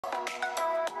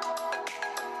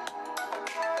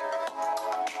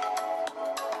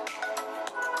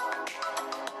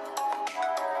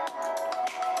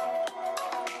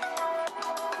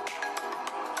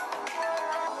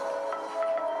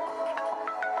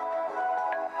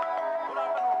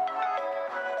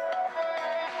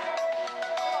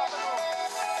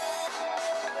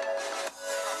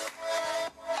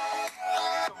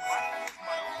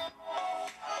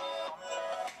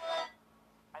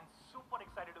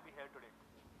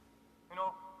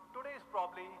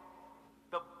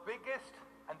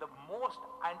most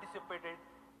anticipated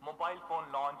mobile phone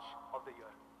launch of the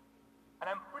year. And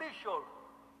I'm pretty sure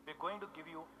we're going to give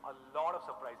you a lot of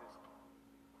surprises.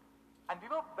 And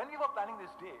when we were planning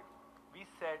this day, we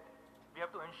said we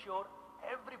have to ensure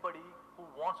everybody who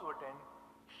wants to attend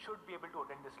should be able to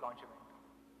attend this launch event.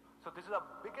 So this is our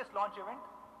biggest launch event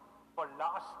for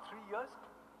last 3 years.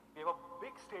 We have a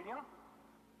big stadium.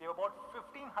 We have about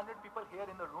 1,500 people here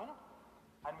in the room,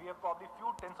 and we have probably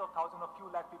few tens of thousands or few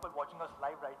lakh people watching us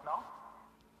live right now.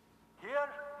 Here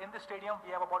in the stadium,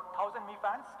 we have about 1,000 Mi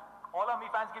fans. All our Mi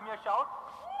fans, give me a shout.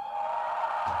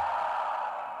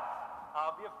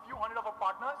 We have few hundred of our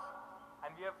partners,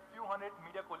 and we have few hundred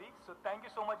media colleagues. So thank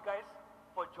you so much, guys,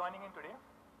 for joining in today.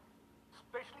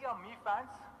 Especially our Mi fans.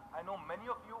 I know many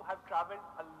of you have traveled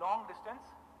a long distance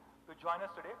to join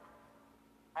us today,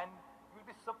 and you'll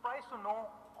be surprised to know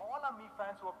all our Mi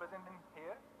fans who are present in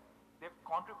here, they've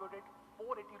contributed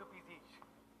 480 rupees each.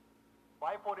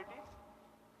 Why 480?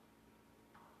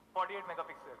 48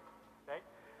 megapixel, right?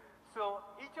 So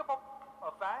each of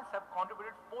our fans have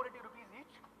contributed 480 rupees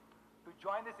each to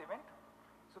join this event.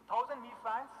 So 1,000 Mi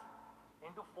fans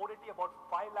into 480, about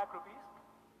 5 lakh rupees.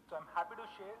 So I'm happy to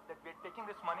share that we're taking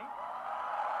this money.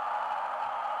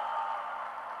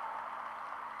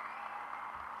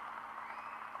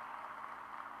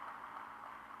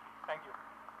 Thank you.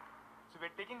 So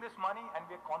we're taking this money and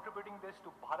we're contributing this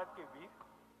to Bharat Ke Veer,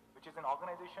 which is an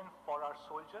organization for our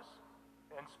soldiers,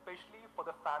 and especially for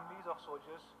the families of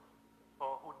soldiers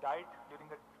who died during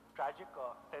the tragic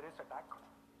terrorist attack.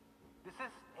 This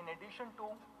is in addition to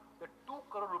the 2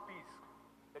 crore rupees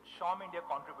that Xiaomi India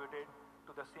contributed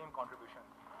to the same contribution.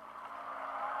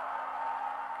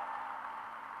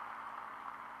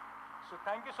 So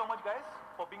thank you so much, guys,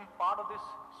 for being part of this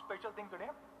special thing today.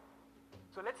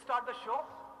 So let's start the show.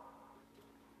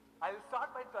 I'll start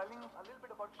by telling a little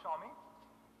bit about Xiaomi.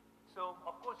 So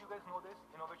of course you guys know this,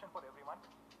 innovation for everyone,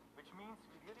 which means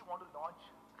we really want to launch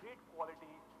great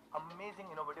quality, amazing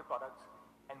innovative products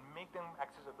and make them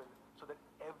accessible so that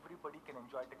everybody can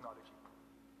enjoy technology.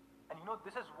 And you know,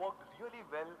 this has worked really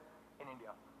well in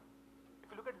India.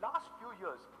 If you look at last few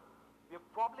years, we have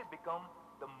probably become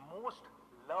the most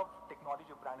loved technology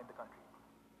brand in the country.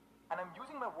 And I'm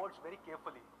using my words very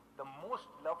carefully, the most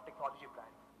loved technology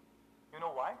brand. You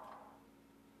know why?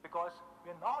 Because we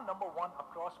are now number 1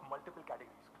 across multiple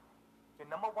categories. We're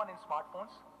number 1 in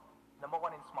smartphones, number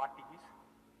 1 in smart TVs,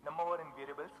 number 1 in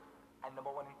wearables, and number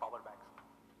 1 in power banks.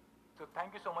 So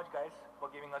thank you so much, guys, for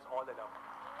giving us all the love.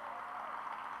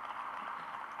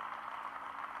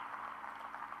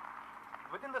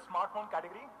 Within the smartphone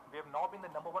category, we have now been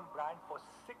the number 1 brand for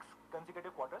 6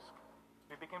 consecutive quarters.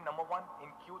 We became number 1 in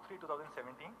Q3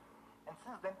 2017, and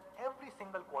since then, every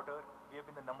single quarter, we have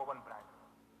been the number 1 brand.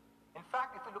 In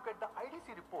fact, if you look at the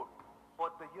IDC report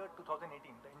for the year 2018,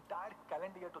 the entire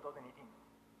calendar year 2018,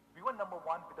 we were number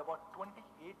 1 with about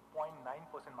 28.9%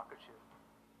 market share.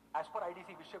 As per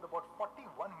IDC, we shipped about 41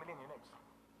 million units.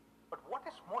 But what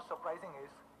is most surprising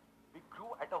is we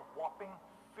grew at a whopping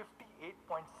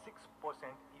 58.6%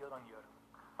 year on year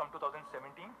from 2017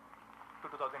 to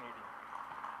 2018.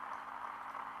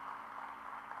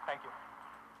 Thank you.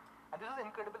 And this is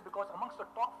incredible because amongst the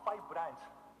top 5 brands,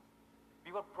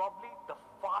 we were probably the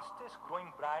fastest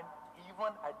growing brand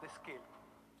even at this scale.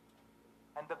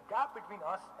 And the gap between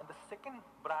us and the second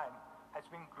brand has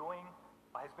been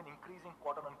increasing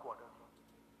quarter on quarter.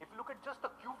 If you look at just the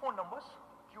Q4 numbers,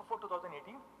 Q4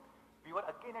 2018, we were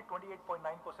again at 28.9%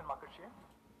 market share.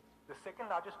 The second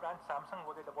largest brand, Samsung,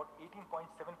 was at about 18.7%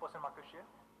 market share.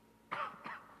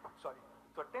 Sorry.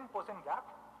 So a 10% gap,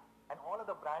 and all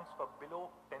other brands were below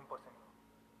 10%.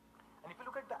 And if you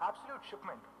look at the absolute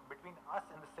shipment between us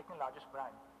and the second largest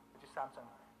brand, which is Samsung,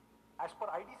 as per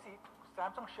IDC,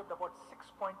 Samsung shipped about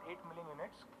 6.8 million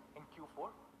units in Q4,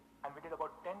 and we did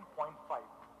about 10.5.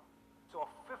 So a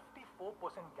 54%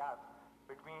 gap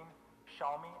between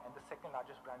Xiaomi and the second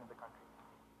largest brand in the country.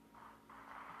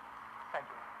 Thank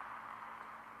you.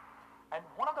 And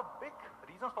one of the big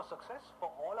reasons for success for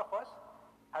all of us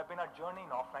have been our journey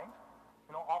in offline.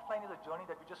 You know, offline is a journey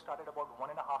that we just started about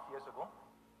 1.5 years ago.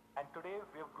 And today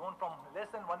we have grown from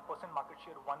less than 1% market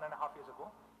share 1.5 years ago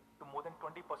to more than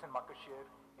 20% market share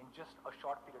in just a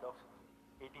short period of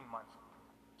 18 months.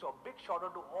 So a big shout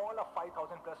out to all our 5,000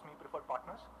 plus Me Preferred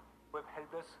partners who have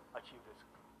helped us achieve this.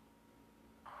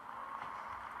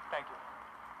 Thank you.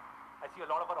 I see a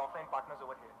lot of our offline partners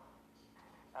over here.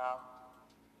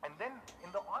 And then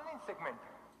in the online segment,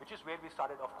 which is where we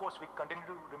started, of course, we continue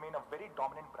to remain a very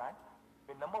dominant brand.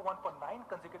 We're number 1 for 9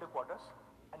 consecutive quarters.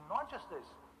 And not just this,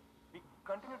 we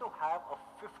continue to have a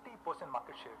 50%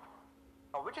 market share.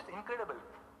 Now, which is incredible,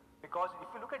 because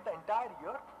if you look at the entire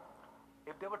year,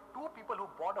 if there were two people who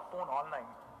bought a phone online,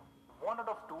 one out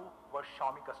of two were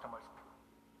Xiaomi customers.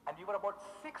 And we were about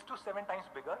 6 to 7 times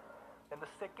bigger than the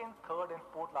second, third, and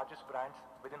fourth largest brands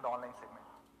within the online segment.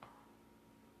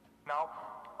 Now,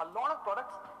 a lot of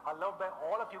products are loved by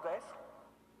all of you guys,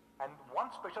 and one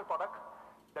special product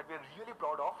that we're really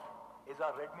proud of is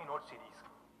our Redmi Note series.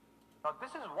 Now,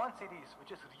 this is one series which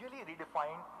has really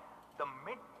redefined the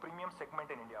mid-premium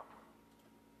segment in India.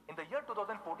 In the year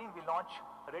 2014, we launched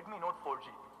Redmi Note 4G.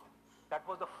 That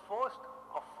was the first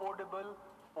affordable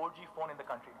 4G phone in the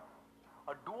country.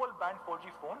 A dual band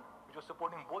 4G phone, which was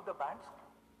supporting both the bands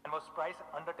and was priced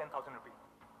under 10,000 rupees.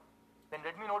 Then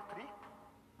Redmi Note 3,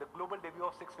 the global debut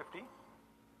of 650.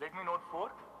 Redmi Note 4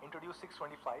 introduced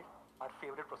 625, our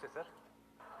favorite processor.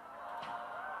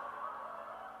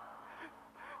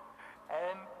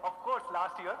 And of course,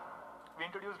 last year, we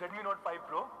introduced Redmi Note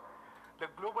 5 Pro, the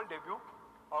global debut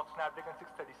of Snapdragon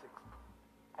 636.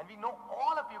 And we know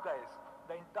all of you guys,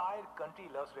 the entire country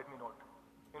loves Redmi Note.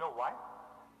 You know why?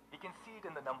 We can see it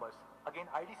in the numbers.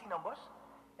 Again, IDC numbers,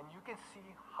 and you can see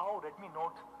how Redmi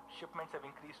Note shipments have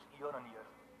increased year on year.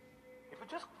 If you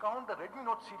just count the Redmi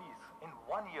Note series in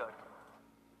 1 year,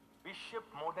 we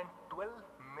shipped more than 12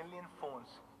 million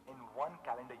phones in one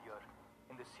calendar year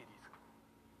in this series.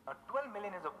 Now, 12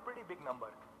 million is a pretty big number.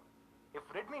 If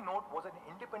Redmi Note was an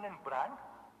independent brand,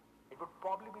 it would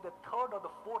probably be the third or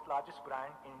the fourth largest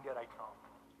brand in India right now.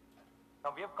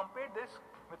 Now, we have compared this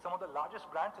with some of the largest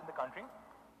brands in the country,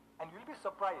 and you'll be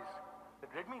surprised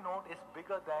that Redmi Note is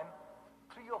bigger than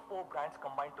 3 or 4 brands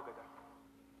combined together.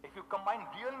 If you combine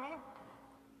Realme,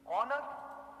 Honor,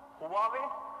 Huawei,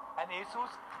 and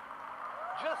Asus,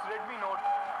 just Redmi Note,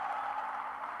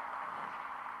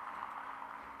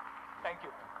 thank you,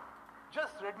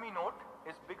 just Redmi Note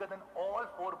is bigger than all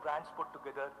 4 brands put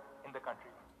together in the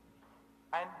country.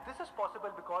 And this is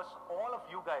possible because all of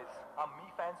you guys are Mi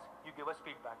fans, you give us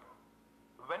feedback.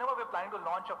 Whenever we're planning to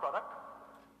launch a product,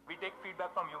 we take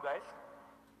feedback from you guys.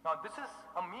 Now, this is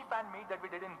a Mi fan meet that we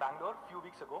did in Bangalore a few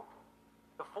weeks ago.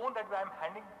 The phone that I'm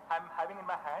having in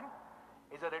my hand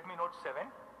is a Redmi Note 7.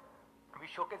 We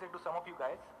showcased it to some of you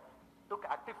guys, took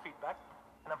active feedback,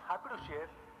 and I'm happy to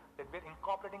share that we're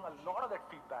incorporating a lot of that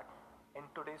feedback in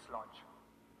today's launch.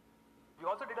 We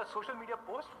also did a social media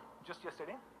post just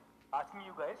yesterday asking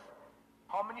you guys,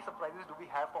 how many surprises do we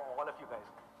have for all of you guys?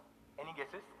 Any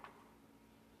guesses?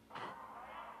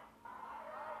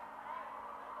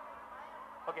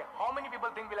 Okay, how many people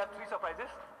think we'll have 3 surprises?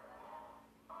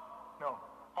 No.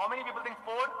 How many people think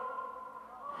 4?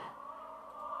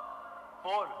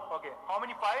 4, okay. How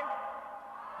many 5?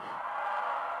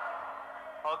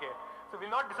 Okay, so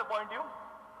we'll not disappoint you.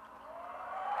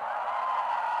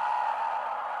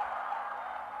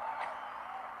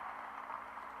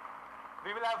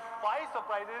 We will have 5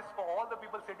 surprises for all the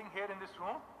people sitting here in this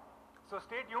room. So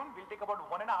stay tuned, we'll take about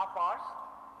 1.5 hours.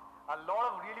 A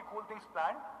lot of really cool things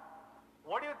planned.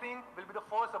 What do you think will be the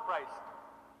first surprise?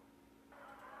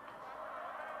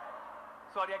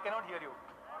 Sorry, I cannot hear you.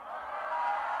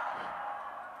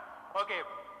 Okay,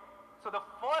 so the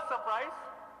first surprise,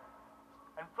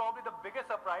 and probably the biggest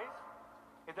surprise,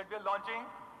 is that we are launching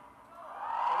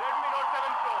Redmi Note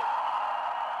 7 Pro.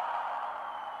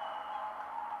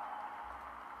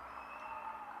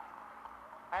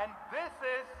 And this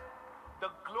is the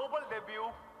global debut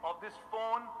of this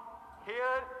phone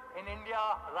here in India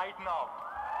right now.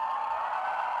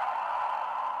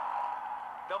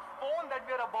 The phone that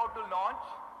we are about to launch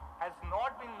has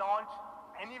not been launched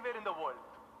anywhere in the world.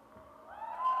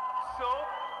 So,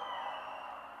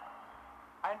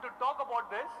 and to talk about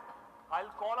this,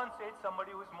 I'll call on stage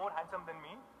somebody who is more handsome than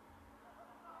me,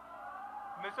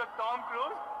 Mr. Tom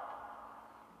Cruise.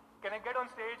 Can I get on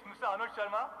stage Mr. Anuj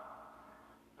Sharma,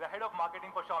 the head of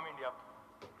marketing for Xiaomi India?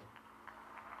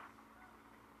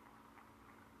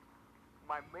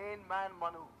 My main man,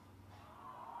 Manu.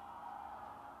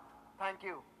 Thank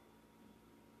you.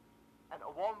 And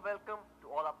a warm welcome to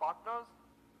all our partners,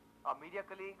 our media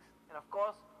colleagues, and of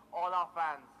course, all our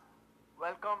fans.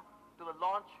 Welcome to the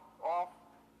launch of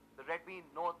the Redmi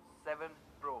Note 7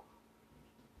 Pro.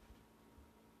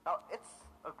 Now, it's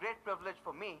a great privilege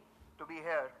for me to be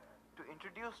here to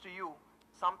introduce to you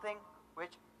something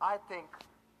which I think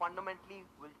fundamentally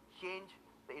will change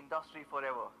the industry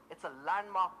forever. It's a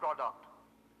landmark product.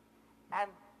 And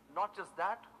not just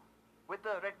that, with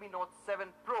the Redmi Note 7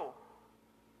 Pro,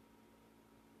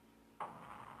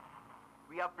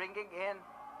 we are bringing in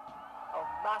a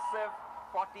massive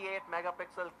 48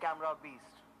 megapixel camera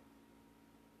beast.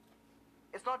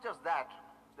 It's not just that.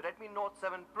 The Redmi Note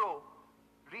 7 Pro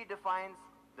redefines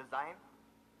design,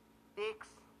 takes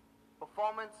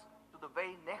performance to the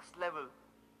very next level,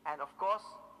 And of course,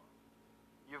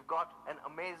 you've got an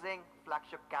amazing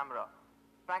flagship camera.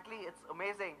 Frankly, it's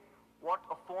amazing what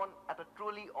a phone at a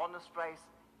truly honest price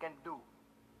can do.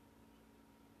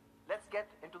 Let's get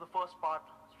into the first part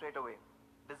straight away,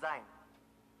 design.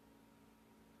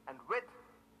 And with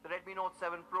the Redmi Note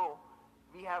 7 Pro,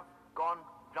 we have gone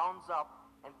grounds up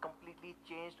and completely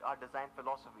changed our design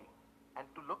philosophy. And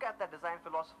to look at that design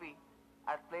philosophy,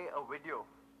 I'll play a video.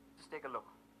 Just take a look.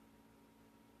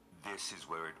 This is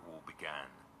where it all began.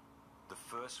 The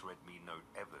first Redmi Note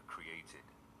ever created.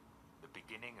 The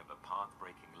beginning of a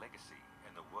path-breaking legacy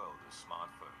in the world of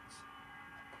smartphones.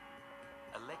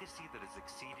 A legacy that has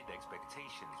exceeded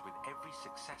expectations with every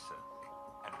successor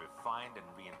and refined and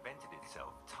reinvented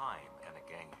itself time and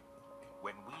again.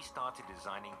 When we started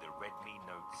designing the Redmi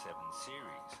Note 7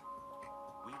 series,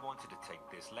 we wanted to take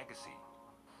this legacy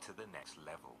to the next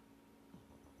level.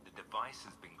 The device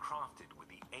has been crafted with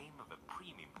the aim of a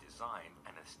premium design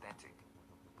and aesthetic.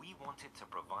 We wanted to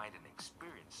provide an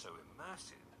experience so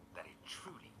immersive that it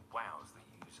truly wows the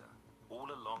user, all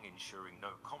along ensuring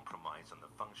no compromise on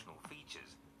the functional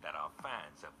features that our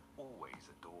fans have always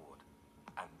adored.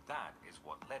 And that is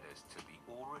what led us to the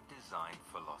Aura design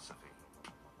philosophy.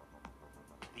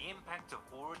 The impact of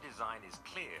Aura design is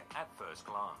clear at first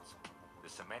glance. The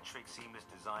symmetric, seamless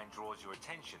design draws your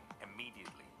attention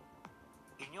immediately.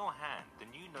 In your hand,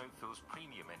 the new Note feels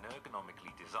premium and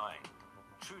ergonomically designed,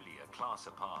 truly a class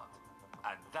apart.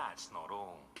 And that's not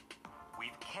all.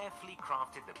 We've carefully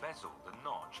crafted the bezel, the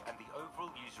notch, and the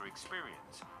overall user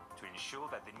experience to ensure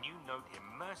that the new Note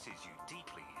immerses you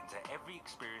deeply into every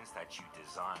experience that you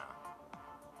desire.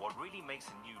 What really makes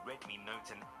the new Redmi Note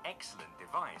an excellent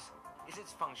device is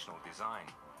its functional design.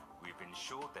 We've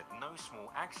ensured that no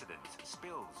small accidents,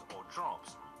 spills, or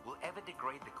drops will ever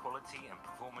degrade the quality and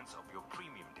performance of your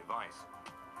premium device.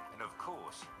 And of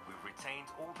course, we've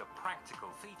retained all the practical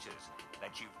features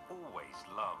that you've always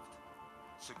loved.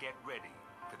 So get ready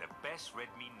for the best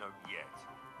Redmi Note yet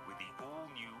with the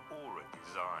all-new Aura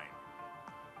design.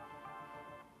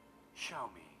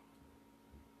 Xiaomi.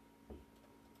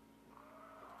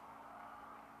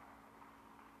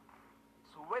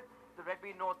 So with the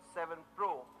Redmi Note 7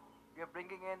 Pro, we are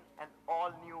bringing in an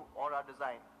all-new Aura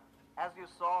design. As you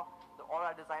saw, the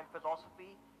Aura design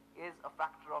philosophy is a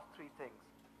factor of three things.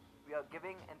 We are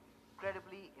giving an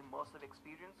incredibly immersive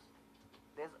experience.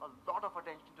 There's a lot of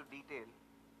attention to detail,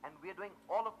 and we are doing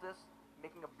all of this,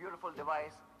 making a beautiful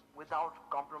device without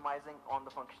compromising on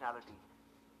the functionality.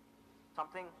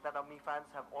 Something that our Mi fans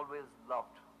have always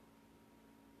loved.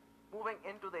 Moving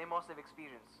into the immersive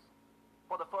experience.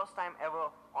 For the first time ever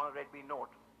on a Redmi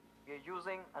Note, we are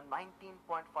using a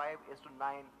 19.5:9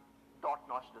 dot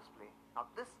notch display. Now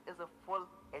this is a full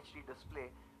HD display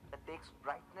that takes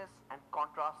brightness and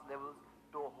contrast levels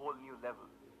to a whole new level.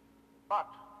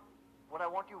 But what I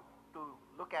want you to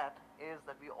look at is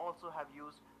that we also have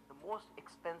used the most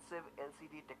expensive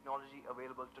LCD technology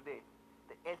available today,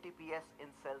 the LTPS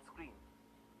in-cell screen.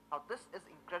 Now this is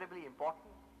incredibly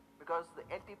important because the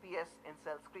LTPS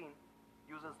in-cell screen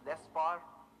uses less power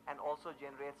and also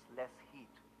generates less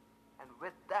heat. And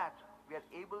with that, we are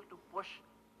able to push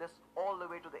this all the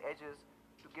way to the edges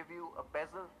to give you a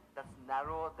bezel that's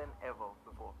narrower than ever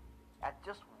before at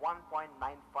just 1.95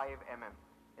 mm.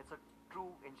 It's a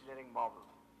true engineering marvel.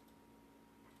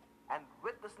 And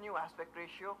with this new aspect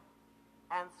ratio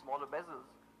and smaller bezels,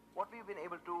 what we've been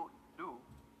able to do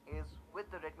is with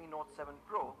the Redmi Note 7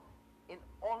 Pro in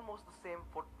almost the same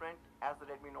footprint as the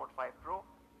Redmi Note 5 Pro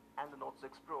and the Note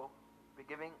 6 Pro, we're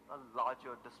giving a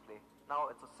larger display. Now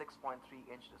it's a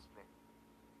 6.3-inch display.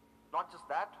 Not just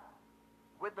that,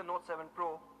 with the Note 7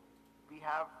 Pro, we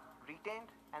have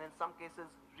retained and in some cases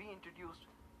reintroduced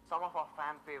some of our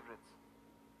fan favorites.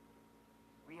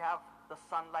 We have the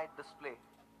sunlight display.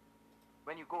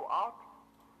 When you go out,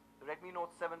 the Redmi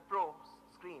Note 7 Pro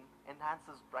screen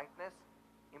enhances brightness,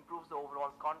 improves the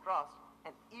overall contrast,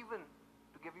 and even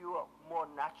to give you a more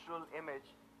natural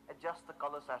image, adjusts the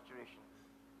color saturation.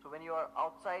 So when you are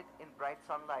outside in bright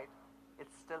sunlight,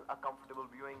 it's still a comfortable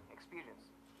viewing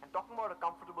experience. And talking about a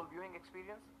comfortable viewing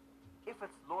experience, if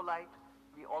it's low light,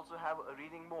 we also have a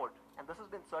reading mode, and this has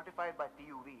been certified by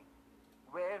TUV,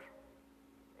 where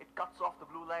it cuts off the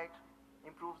blue light,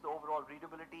 improves the overall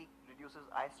readability, reduces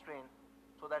eye strain,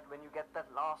 so that when you get that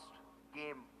last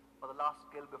game or the last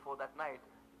skill before that night,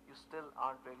 you still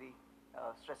aren't really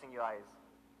stressing your eyes.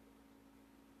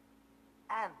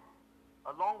 And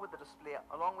along with the display,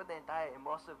 along with the entire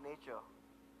immersive nature,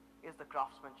 is the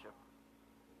craftsmanship.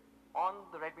 On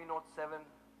the Redmi Note 7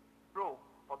 Pro,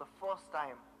 for the first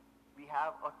time, we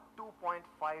have a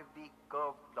 2.5D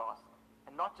curved glass,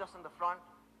 and not just in the front,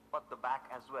 but the back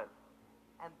as well.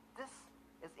 And this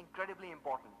is incredibly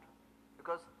important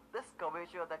because this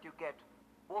curvature that you get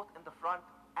both in the front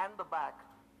and the back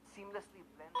seamlessly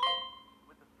blends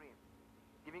with the frame,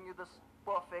 giving you this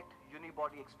perfect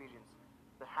unibody experience.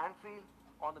 The hand feel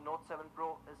on the Note 7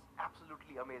 Pro is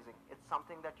absolutely amazing. It's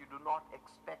something that you do not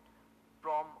expect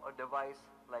from a device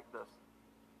like this.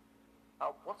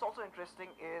 What's also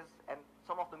interesting is, and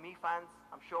some of the Mi fans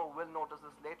I'm sure will notice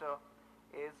this later,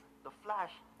 is the flash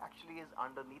actually is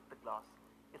underneath the glass.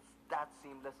 It's that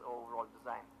seamless overall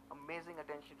design. Amazing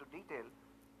attention to detail.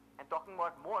 And talking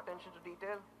about more attention to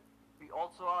detail, we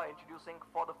also are introducing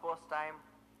for the first time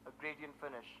a gradient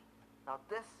finish. Now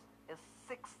this is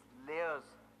 6 layers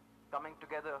coming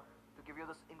together to give you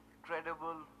this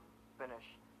incredible finish.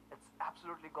 It's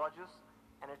absolutely gorgeous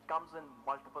and it comes in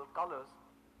multiple colors.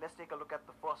 Let's take a look at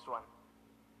the first one.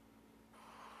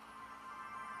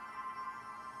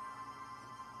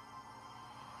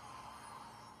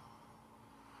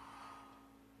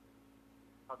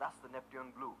 Now that's the Neptune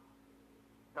blue.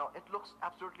 Now it looks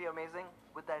absolutely amazing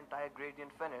with the entire gradient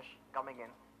finish coming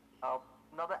in.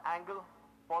 Another angle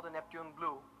for the Neptune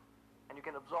blue, and you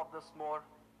can absorb this more.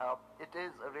 It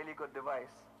is a really good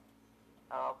device.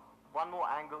 One more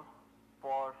angle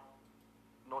for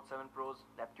Note 7 Pro's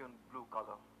Neptune blue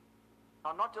color.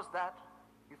 Now not just that,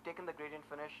 we've taken the gradient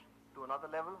finish to another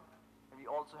level, and we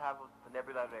also have the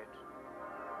nebula red.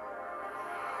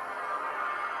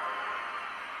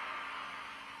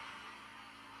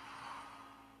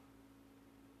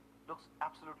 Looks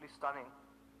absolutely stunning,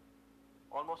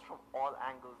 almost from all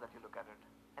angles that you look at it.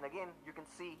 And again, you can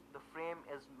see the frame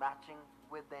is matching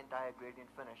with the entire gradient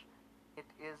finish. It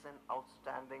is an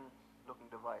outstanding looking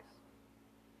device.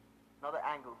 Another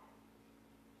angle.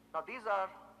 Now these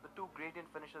are the 2 gradient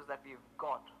finishes that we've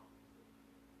got.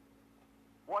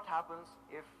 What happens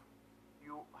if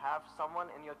you have someone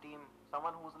in your team,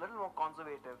 someone who's a little more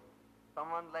conservative,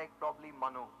 someone like probably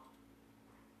Manu?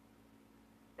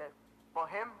 For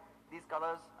him, these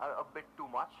colors are a bit too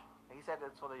much. He said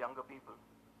it's for the younger people.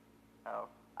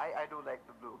 I do like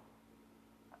the blue.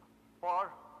 For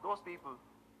those people,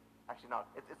 actually not,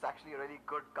 it's actually a really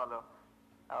good color.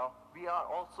 We are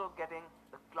also getting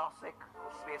the classic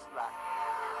space black.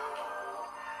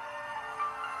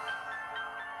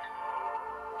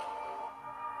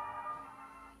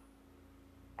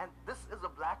 And this is a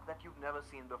black that you've never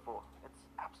seen before. It's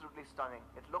absolutely stunning.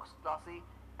 It looks classy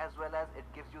as well as it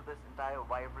gives you this entire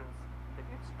vibrance that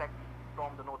you expect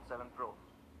from the Note 7 Pro.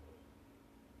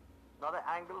 Another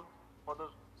angle for the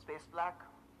space black,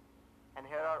 and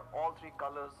here are all 3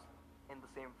 colors in the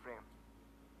same frame.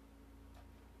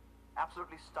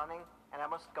 Absolutely stunning, and I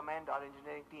must commend our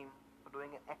engineering team for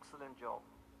doing an excellent job.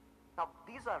 Now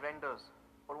these are renders,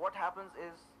 but what happens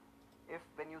is, if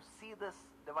when you see this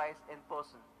device in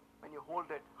person, when you hold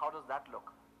it, how does that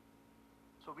look?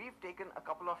 So we've taken a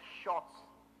couple of shots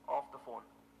of the phone.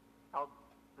 Now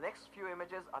the next few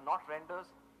images are not renders,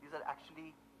 these are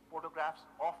actually photographs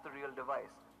of the real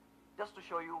device, just to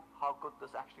show you how good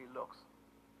this actually looks.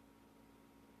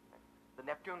 The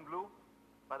Neptune blue,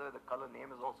 by the way, the color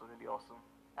name is also really awesome,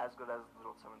 as good as the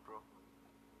Note 7 Pro.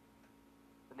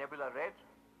 The nebula red.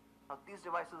 Now these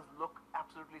devices look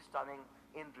absolutely stunning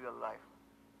in real life.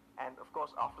 And of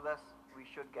course after this we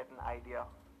should get an idea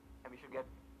and we should get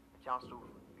a chance to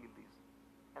feel these.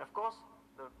 And of course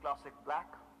the classic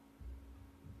black.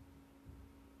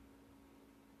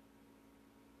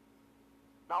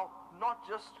 Now not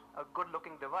just a good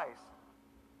looking device,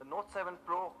 the Note 7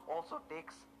 Pro also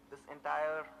takes this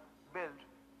entire build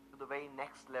to the very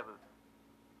next level.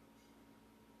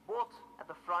 Both at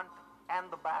the front and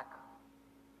the back,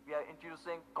 we are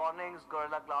introducing Corning's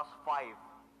Gorilla Glass 5.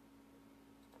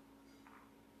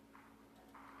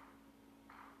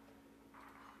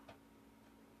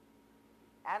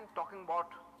 And talking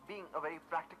about being a very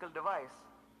practical device,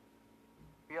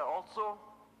 we are also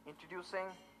introducing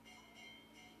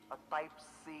a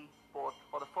Type-C port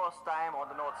for the first time on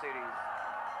the Note series.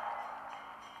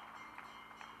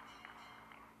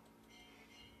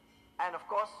 And of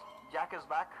course, jack is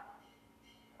back.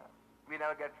 We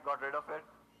never got rid of it.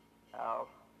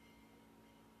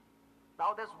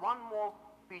 Now there's one more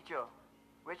feature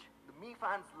which the Mi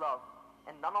fans love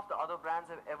and none of the other brands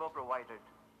have ever provided.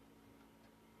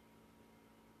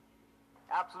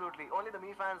 Absolutely, only the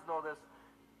Mi fans know this.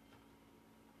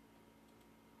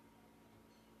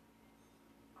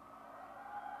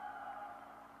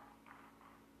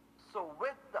 So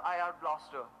with the IR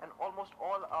blaster, and almost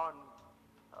all our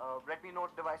Redmi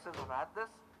Note devices have had this,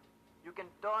 you can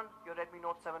turn your Redmi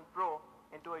Note 7 Pro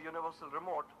into a universal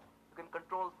remote. You can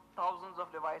control thousands of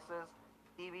devices,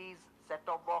 TVs,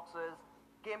 set-top boxes,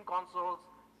 game consoles,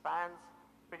 fans,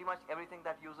 pretty much everything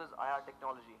that uses IR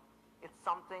technology. It's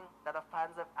something that our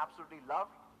fans have absolutely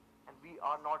loved, and we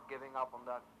are not giving up on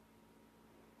that.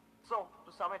 So,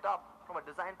 to sum it up, from a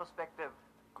design perspective,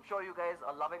 I'm sure you guys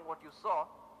are loving what you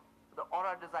saw. The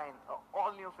Aura design, an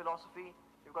all-new philosophy.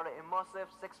 You've got an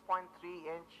immersive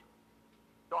 6.3-inch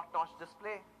dot-notch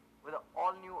display with an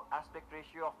all-new aspect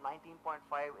ratio of 19.5:9.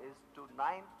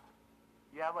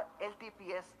 You have a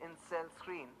LTPS in-cell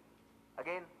screen.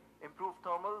 Again, improved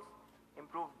thermals,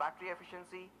 improved battery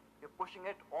efficiency. You're pushing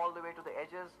it all the way to the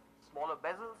edges, smaller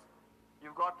bezels.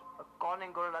 You've got a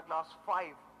Corning Gorilla Glass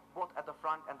 5, both at the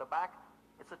front and the back.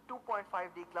 It's a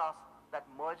 2.5D glass that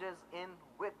merges in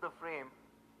with the frame.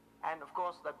 And of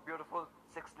course, that beautiful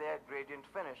 6-layer gradient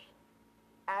finish.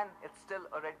 And it's still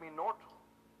a Redmi Note.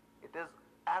 It is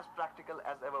as practical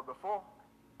as ever before.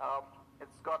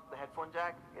 It's got the headphone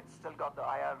jack, it's still got the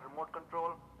IR remote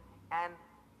control, and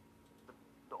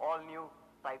the all-new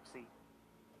Type-C.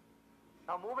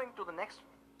 Now moving to the next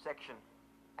section,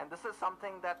 and this is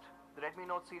something that the Redmi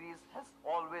Note series has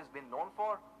always been known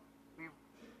for. We've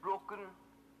broken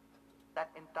that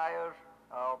entire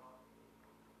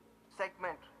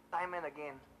segment time and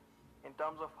again in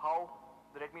terms of how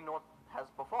the Redmi Note has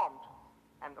performed.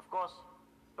 And of course,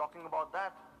 talking about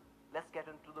that, let's get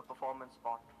into the performance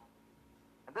part.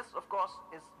 And this, of course,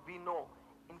 is, we know,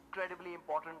 incredibly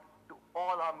important to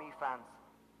all our Mi fans,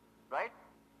 right?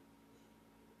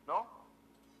 No?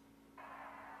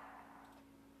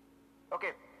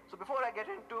 Okay, so before I get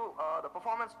into the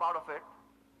performance part of it,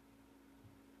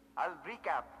 I'll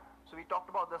recap. So we talked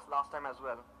about this last time as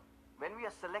well. When we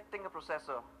are selecting a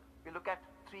processor, we look at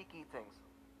 3 key things.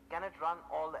 Can it run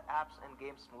all the apps and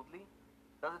games smoothly?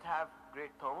 Does it have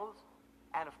great thermals?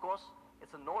 And of course,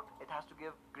 it's a Note, it has to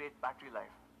give great battery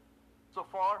life. So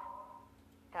for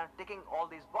kind of ticking all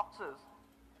these boxes,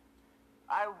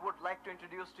 I would like to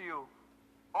introduce to you,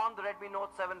 on the Redmi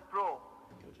Note 7 Pro,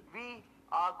 we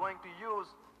are going to use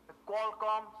the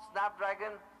Qualcomm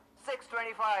Snapdragon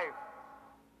 625.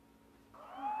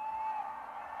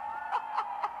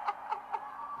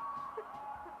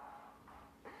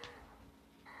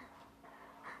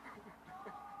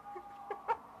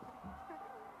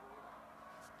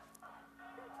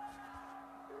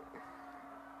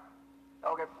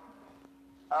 Okay.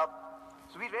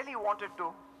 So we really wanted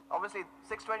to. Obviously,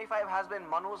 625 has been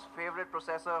Manu's favorite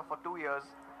processor for 2 years.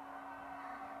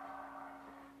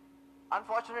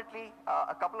 Unfortunately,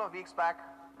 a couple of weeks back,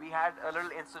 we had a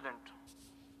little incident.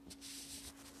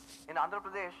 In Andhra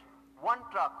Pradesh, one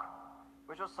truck,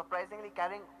 which was surprisingly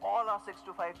carrying all our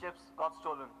 625 chips, got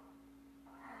stolen.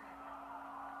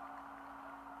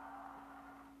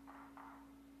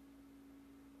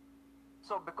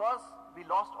 So because we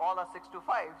lost all our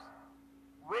 625s,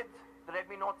 with the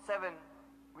Redmi Note 7,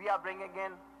 we are bringing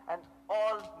in an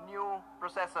all-new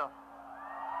processor.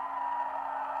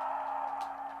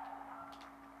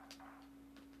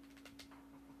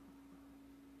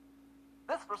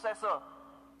 This processor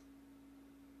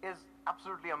is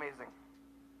absolutely amazing.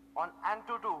 On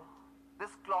Antutu, this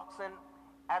clocks in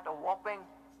at a whopping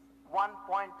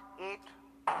 1.8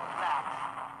 snaps.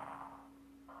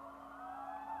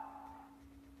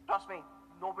 Trust me,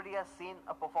 nobody has seen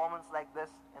a performance like this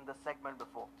in this segment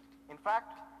before. In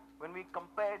fact, when we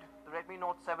compared the Redmi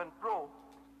Note 7 Pro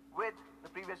with the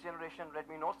previous generation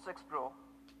Redmi Note 6 Pro,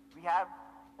 we have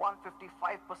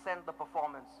 155% the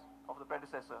performance of the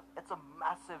predecessor. It's a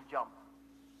massive jump.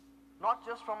 Not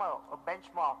just from a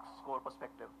benchmark score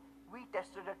perspective. We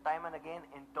tested it time and again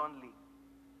internally.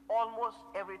 Almost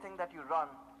everything that you run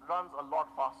runs a lot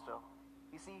faster.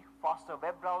 You see faster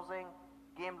web browsing,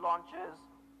 game launches,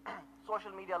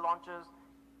 social media launches,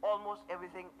 almost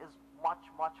everything is much,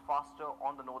 much faster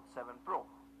on the Note 7 Pro.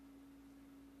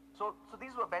 So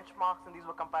these were benchmarks and these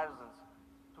were comparisons.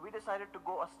 So we decided to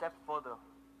go a step further.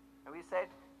 And we said,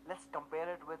 let's compare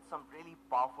it with some really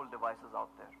powerful devices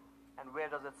out there. And where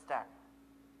does it stand?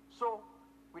 So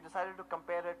we decided to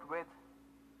compare it with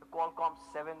the Qualcomm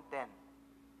 710.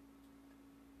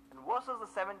 And versus the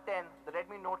 710, the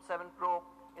Redmi Note 7 Pro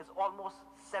is almost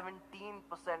 17%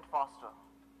 faster.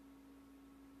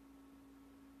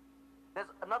 There's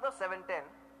another 710,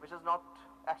 which is not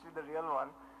actually the real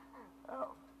one.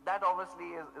 That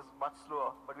obviously is much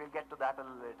slower, but we'll get to that a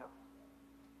little later.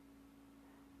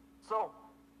 So,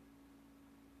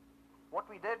 what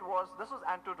we did was, this was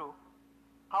Antutu.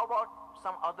 How about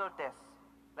some other tests,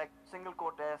 like single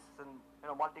core tests and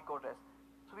multi-core tests?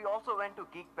 So we also went to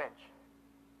Geekbench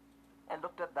and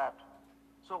looked at that.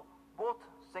 So both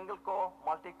single core,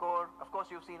 multi-core, of course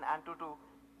you've seen Antutu,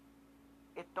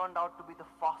 it turned out to be the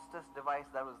fastest device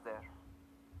that was there.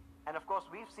 And of course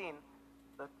we've seen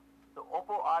the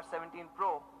Oppo R17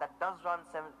 Pro that does run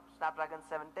Snapdragon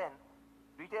 710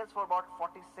 retails for about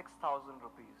 46,000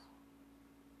 rupees.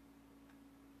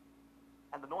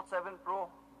 And the Note 7 Pro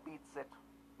beats it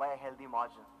by a healthy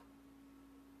margin.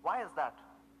 Why is that?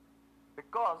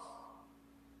 Because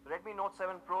the Redmi Note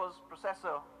 7 Pro's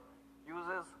processor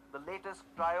uses the latest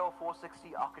Cryo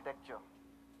 460 architecture.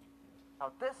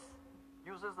 Now this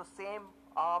uses the same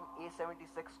ARM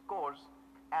A76 cores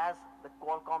as the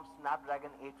Qualcomm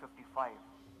Snapdragon 855.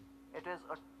 It is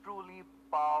a truly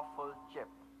powerful chip.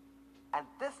 And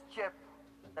this chip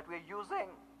that we're using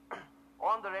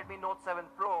on the Redmi Note 7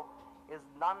 Pro is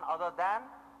none other than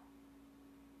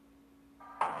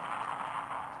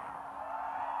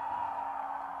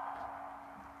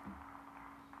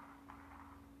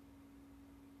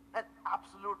an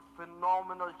absolute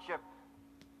phenomenal chip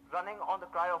running on the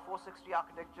Cryo 460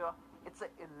 architecture. It's an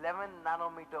 11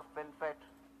 nanometer FinFET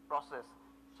process.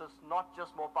 So it's not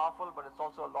just more powerful, but it's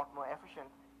also a lot more efficient.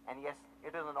 And yes,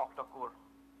 it is an octa-core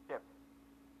chip.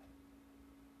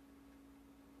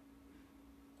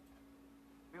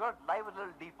 We got to dive a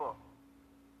little deeper.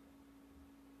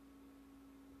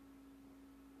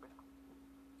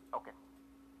 Okay.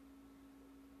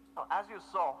 Now, as you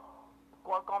saw, the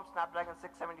Qualcomm Snapdragon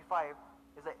 675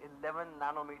 is an 11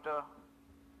 nanometer,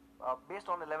 based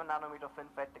on 11 nanometer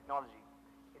FinFET technology.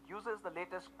 It uses the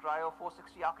latest Cryo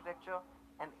 460 architecture,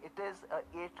 and it is an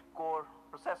 8-core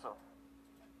processor.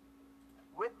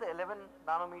 With the 11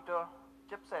 nanometer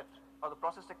chipset or the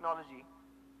process technology,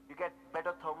 you get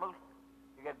better thermal,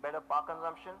 you get better power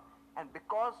consumption, and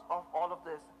because of all of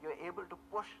this, you're able to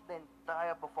push the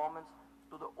entire performance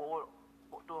to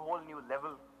a whole new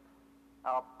level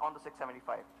on the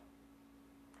 675.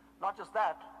 Not just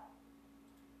that,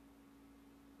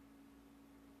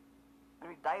 when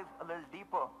we dive a little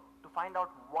deeper to find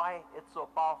out why it's so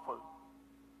powerful,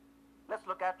 let's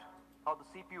look at how the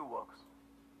CPU works.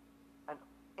 And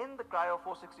in the Cryo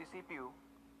 460 CPU,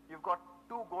 you've got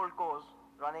 2 gold cores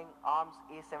running ARM's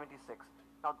A76.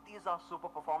 Now these are super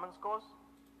performance cores,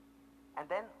 and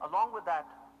then along with that,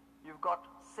 you've got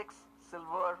 6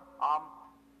 silver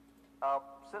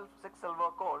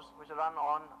cores which are run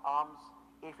on ARM's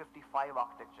A55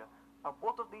 architecture. Now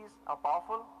both of these are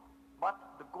powerful, but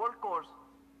the gold cores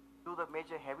do the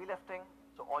major heavy lifting.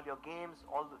 So all your games,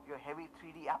 your heavy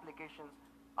 3D applications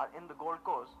are in the gold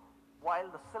cores, while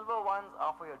the silver ones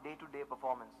are for your day-to-day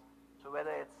performance. So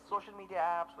whether it's social media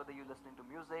apps, whether you're listening to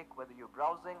music, whether you're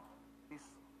browsing, these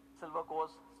silver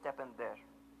cores step in there.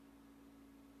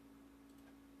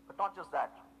 But not just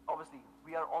that. Obviously,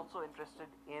 we are also interested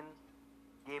in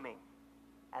gaming.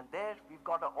 And there we've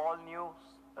got an all-new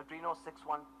Adreno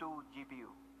 612 GPU.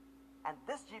 And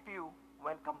this GPU,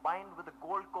 when combined with the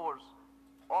gold cores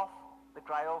of the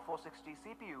Cryo 460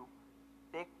 CPU,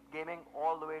 take gaming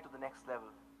all the way to the next level.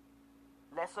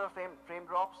 Lesser frame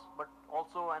drops, but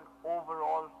also an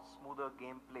overall smoother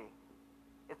gameplay.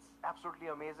 It's absolutely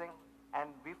amazing,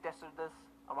 and we've tested this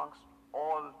amongst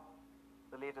all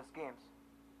the latest games.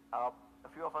 A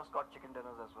few of us got chicken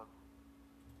dinners as well.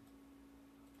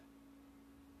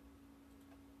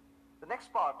 The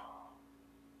next part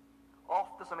of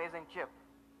this amazing chip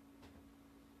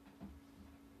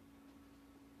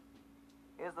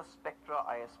is the Spectra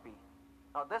ISP.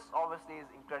 Now this obviously is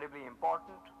incredibly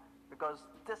important because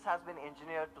this has been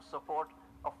engineered to support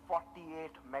a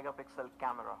 48 megapixel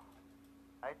camera,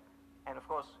 right? And of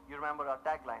course, you remember our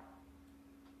tagline.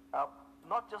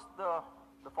 Not just the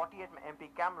 48 MP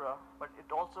camera, but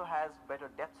it also has better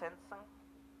depth sensing,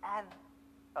 and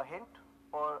a hint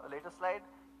for a later slide,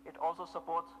 it also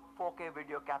supports 4K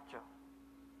video capture.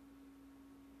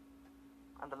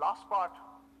 And the last part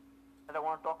that I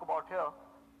want to talk about here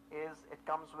is it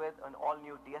comes with an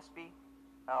all-new DSP,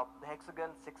 the Hexagon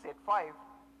 685,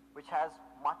 which has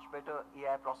much better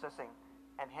AI processing,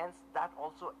 and hence that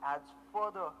also adds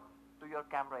further to your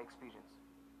camera experience.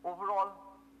 Overall,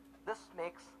 this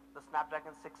makes the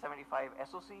Snapdragon 675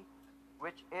 SoC,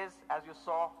 which is, as you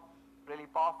saw, really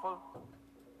powerful.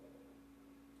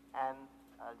 And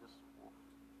I'll just move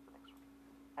to the next one.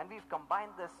 And we've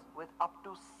combined this with up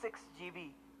to 6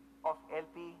 GB of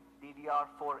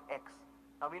LPDDR4X.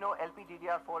 Now we know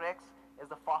LPDDR4X is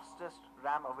the fastest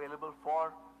RAM available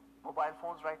for mobile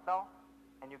phones right now,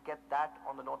 and you get that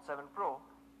on the Note 7 Pro.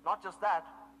 Not just that,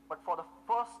 but for the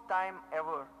first time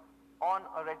ever on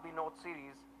a Redmi Note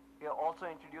series, we are also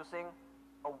introducing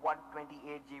a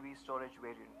 128 GB storage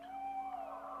variant.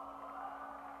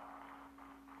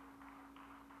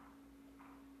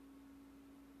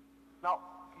 Now,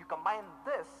 you combine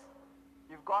this,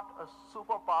 you've got a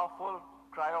super powerful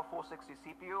Cryo 460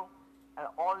 CPU, an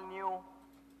all-new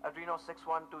Adreno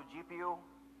 612 GPU,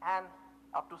 and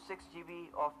up to 6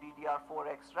 GB of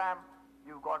DDR4X RAM,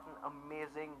 you've got an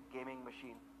amazing gaming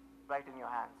machine right in your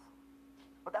hands.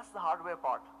 But that's the hardware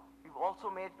part. We've also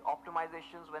made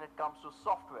optimizations when it comes to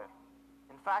software.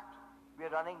 In fact, we are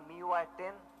running MIUI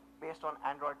 10 based on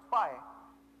Android Pie,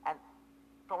 and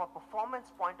from a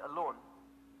performance point alone,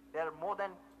 there are more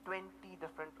than 20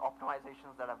 different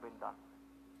optimizations that have been done.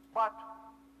 But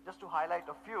just to highlight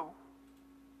a few,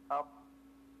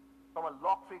 from a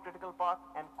lock-free critical path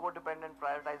and code-dependent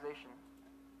prioritization,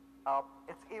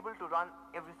 it's able to run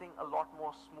everything a lot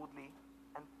more smoothly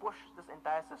and push this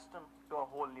entire system to a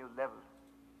whole new level.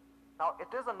 Now, it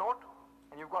is a Note,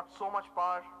 and you've got so much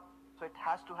power, so it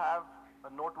has to have a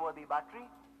noteworthy battery.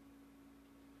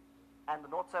 And the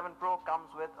Note 7 Pro comes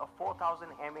with a 4000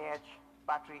 mAh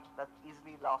battery that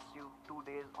easily lasts you 2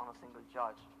 days on a single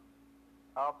charge.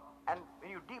 And when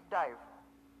you deep dive,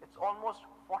 it's almost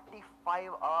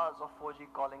 45 hours of 4G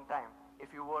calling time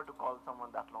if you were to call someone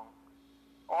that long.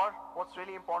 Or what's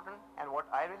really important, and what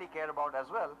I really care about as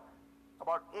well,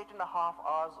 about 8.5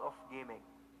 hours of gaming.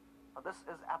 Now, this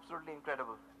is absolutely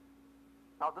incredible.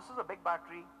 Now, this is a big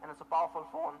battery and it's a powerful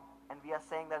phone, and we are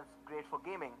saying that it's great for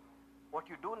gaming. What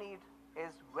you do need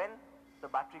is, when the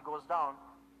battery goes down,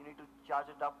 you need to charge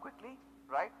it up quickly,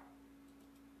 right?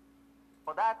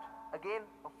 For that, again,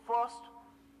 first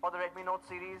for the Redmi Note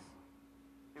series,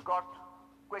 you got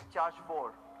Quick Charge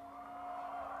 4.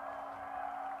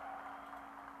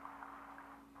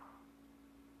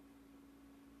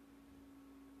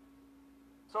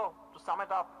 So, to sum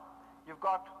it up, you've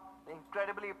got the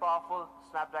incredibly powerful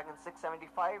Snapdragon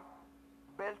 675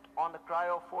 built on the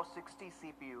Cryo 460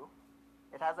 CPU.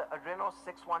 It has a Adreno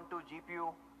 612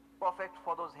 GPU, perfect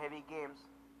for those heavy games.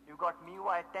 You've got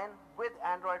MIUI 10 with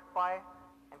Android Pie,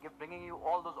 and bringing you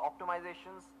all those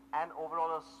optimizations and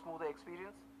overall a smoother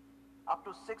experience. Up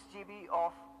to 6 GB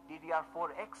of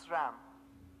DDR4X RAM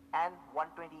and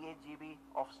 128 GB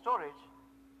of storage.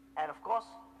 And of course,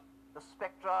 the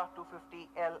Spectra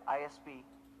 250L ISP.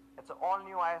 It's an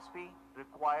all-new ISP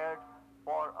required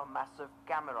for a massive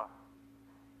camera.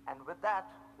 And with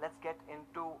that, let's get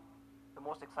into the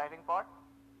most exciting part,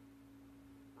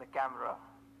 the camera.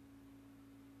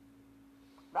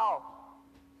 Now,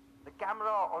 the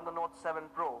camera on the Note 7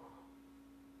 Pro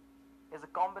is a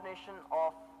combination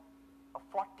of a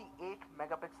 48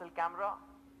 megapixel camera,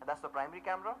 and that's the primary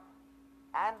camera,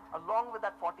 and along with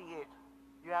that 48,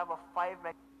 you have a 5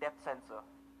 meg depth sensor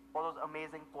for those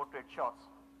amazing portrait shots.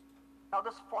 Now,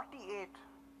 this 48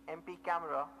 MP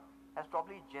camera has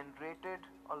probably generated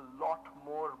a lot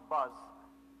more buzz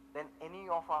than any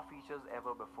of our features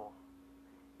ever before.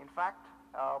 In fact,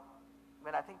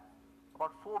 when I think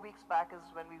about 4 weeks back is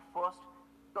when we first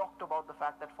talked about the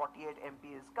fact that 48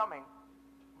 MP is coming,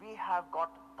 we have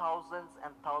got thousands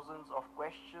and thousands of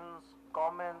questions,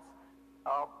 comments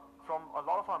from a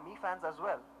lot of our Mi fans as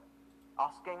well,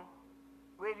 asking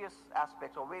various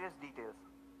aspects or various details.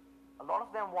 A lot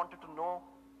of them wanted to know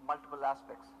multiple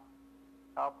aspects.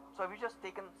 So we've just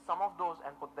taken some of those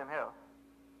and put them here.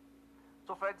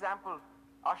 So for example,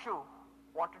 Ashu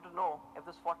wanted to know if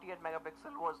this 48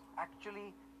 megapixel was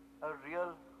actually a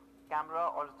real camera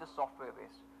or is just software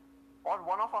based. Or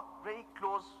one of our very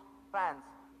close fans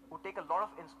who take a lot of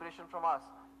inspiration from us,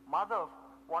 Madhav,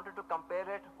 wanted to compare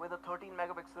it with a 13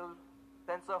 megapixel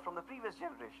sensor from the previous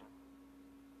generation.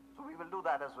 So we will do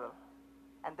that as well.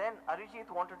 And then Arijit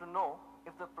wanted to know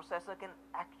if the processor can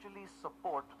actually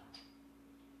support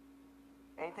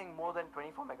anything more than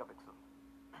 24 megapixel.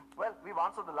 Well, we've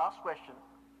answered the last question.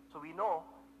 So we know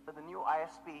that the new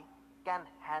ISP can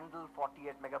handle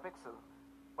 48 megapixel.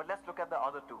 But let's look at the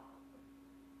other two.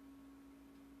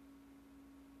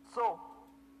 So,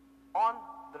 on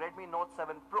the Redmi Note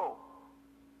 7 Pro,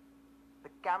 the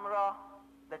camera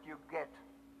that you get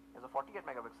is a 48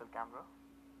 megapixel camera,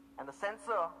 and the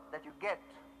sensor that you get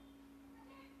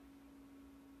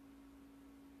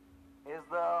is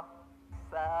the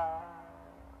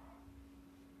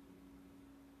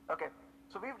okay,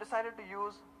 so we've decided to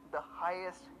use the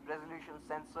highest resolution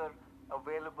sensor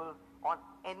available on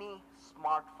any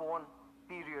smartphone,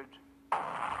 period.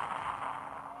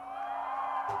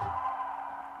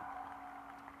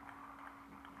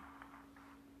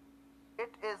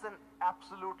 It is an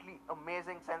absolutely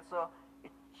amazing sensor.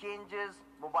 It changes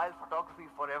mobile photography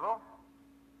forever.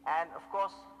 And of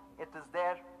course, it is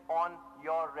there on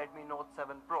your Redmi Note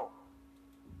 7 Pro.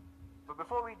 But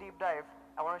before we deep dive,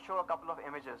 I want to show a couple of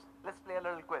images. Let's play a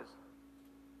little quiz.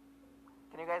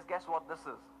 Can you guys guess what this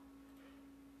is?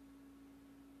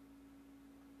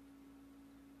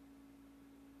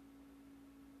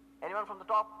 Anyone from the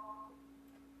top?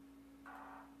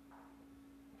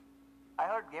 I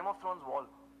heard Game of Thrones wall.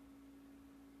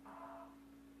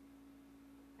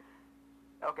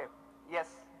 Okay, yes.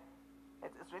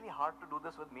 It's really hard to do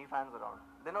this with me fans around.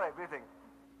 They know everything.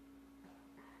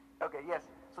 Okay, yes.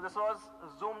 So this was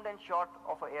a zoomed in shot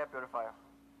of an air purifier.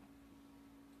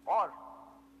 Or,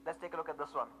 let's take a look at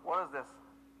this one. What is this?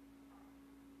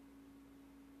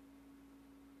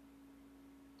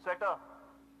 Sweater.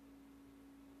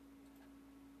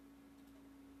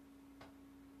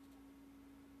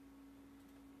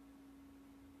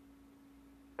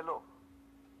 Pillow.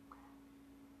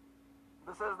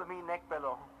 This is the me neck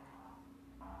pillow.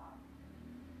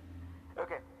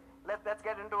 Okay, let's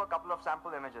get into a couple of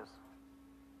sample images.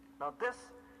 Now this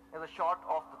is a shot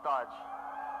of the Taj,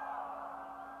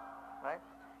 right?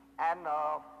 And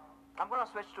I'm going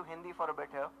to switch to Hindi for a bit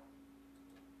here,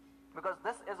 because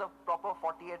this is a proper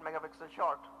 48 megapixel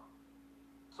shot.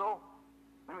 So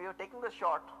when we were taking this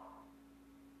shot,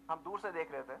 हम दूर से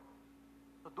देख रहे थे,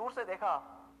 तो दूर से देखा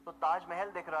तो ताज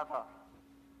महल दिख रहा था.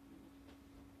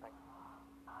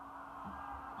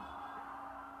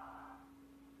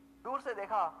 दूर से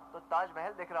देखा तो ताज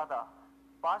महल दिख रहा था,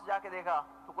 पास जाके देखा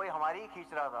तो कोई हमारी ही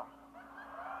खींच रहा था.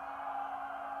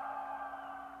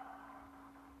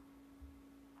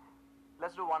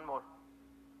 Let's do one more.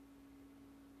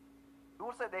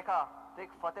 दूर से देखा तो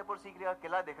एक फतेहपुर सीकरी का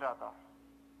किला दिख रहा था,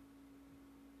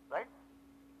 right?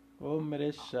 ओ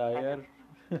मेरे शायर.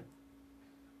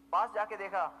 पास जाके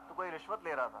देखा तो कोई रिश्वत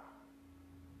ले रहा था.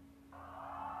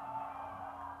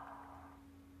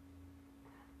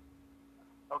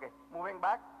 Okay, moving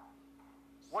back.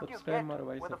 What you get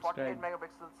with a 48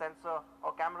 megapixel sensor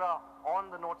or camera on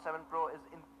the Note 7 Pro is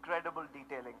incredible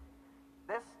detailing.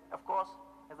 This, of course,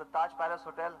 is the Taj Palace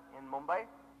Hotel in Mumbai.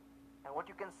 And what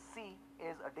you can see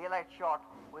is a daylight shot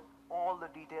with all the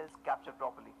details captured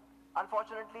properly.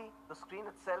 Unfortunately, the screen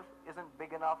itself isn't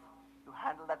big enough to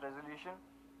handle that resolution,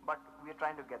 but we are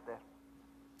trying to get there.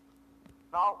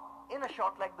 Now, in a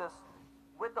shot like this,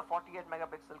 with the 48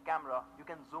 megapixel camera, you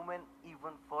can zoom in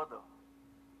even further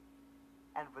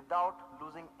and without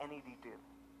losing any detail.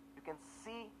 You can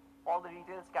see all the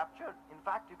details captured. In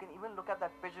fact, you can even look at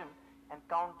that pigeon and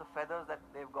count the feathers that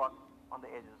they've got on the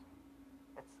edges.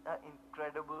 It's an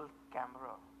incredible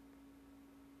camera.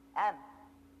 And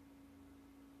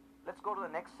let's go to the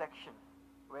next section,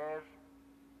 where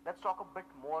let's talk a bit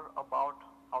more about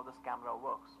how this camera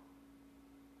works.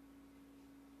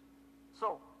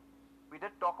 So, we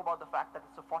did talk about the fact that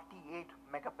it's a 48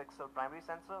 megapixel primary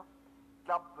sensor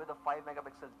clubbed with a 5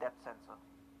 megapixel depth sensor.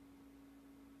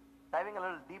 Diving a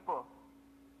little deeper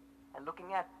and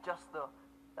looking at just the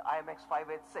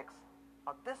IMX586,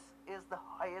 now this is the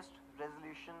highest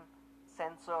resolution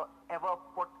sensor ever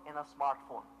put in a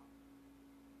smartphone.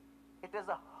 It is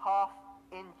a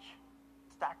half-inch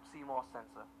stacked CMOS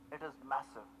sensor. It is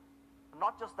massive.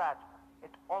 Not just that,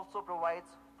 it also provides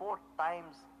 4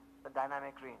 times the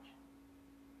dynamic range.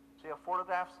 So your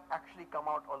photographs actually come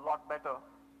out a lot better,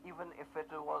 even if it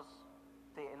was,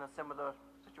 say, in a similar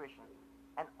situation.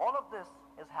 And all of this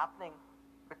is happening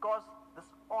because this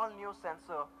all-new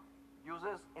sensor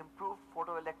uses improved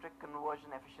photoelectric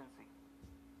conversion efficiency.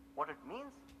 What it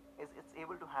means is it's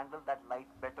able to handle that light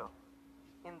better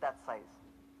in that size.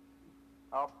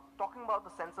 Talking about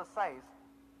the sensor size,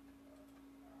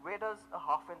 where does a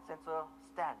half-inch sensor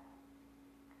stand?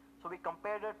 So we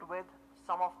compared it with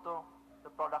some of the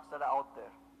products that are out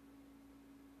there.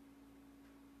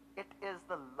 It is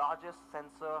the largest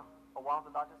sensor, or one of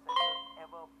the largest sensors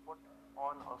ever put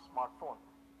on a smartphone.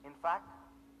 In fact,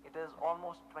 it is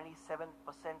almost 27%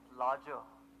 larger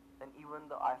than even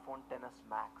the iPhone XS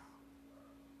Max.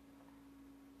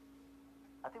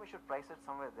 I think we should price it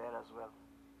somewhere there as well.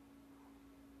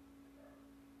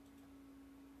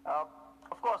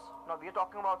 Of course, now we are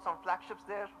talking about some flagships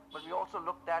there, but we also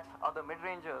looked at other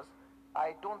mid-rangers.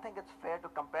 I don't think it's fair to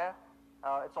compare.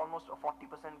 It's almost a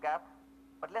 40% gap.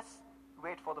 But let's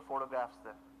wait for the photographs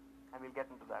there, and we'll get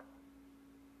into that.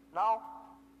 Now,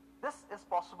 this is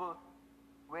possible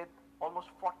with almost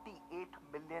 48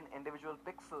 million individual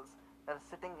pixels that are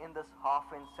sitting in this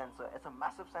half-inch sensor. It's a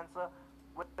massive sensor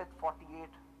with 48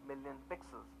 million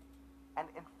pixels. And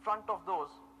in front of those,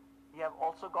 we have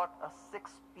also got a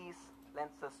 6-piece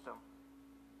lens system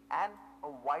and a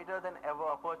wider than ever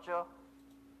aperture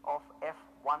of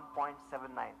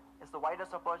f1.79. It's the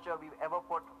widest aperture we've ever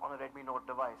put on a Redmi Note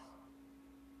device.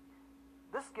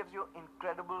 This gives you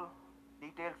incredible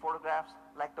detailed photographs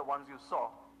like the ones you saw.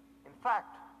 In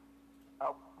fact,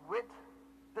 with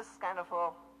this kind of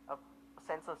a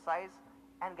sensor size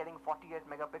and getting 48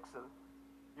 megapixel,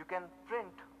 you can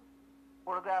print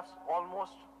photographs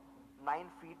almost 9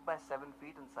 feet by 7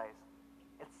 feet in size.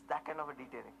 It's that kind of a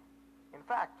detailing. In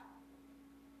fact,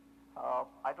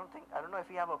 I don't know if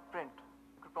you have a print.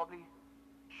 You could probably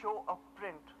show a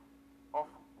print of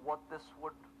what this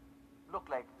would look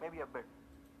like, maybe a bit.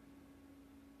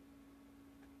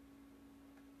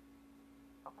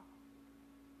 Okay.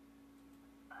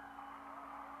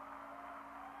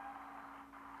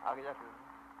 आगे जाके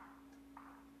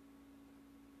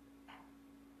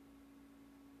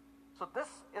So this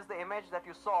is the image that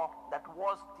you saw that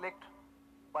was clicked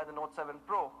by the Note 7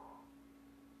 Pro,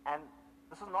 and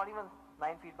this is not even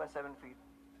 9 feet by 7 feet.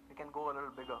 We can go a little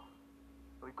bigger.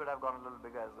 We could have gone a little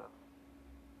bigger as well.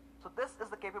 So this is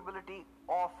the capability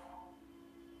of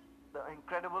the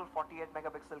incredible 48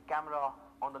 megapixel camera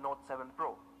on the Note 7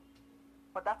 Pro.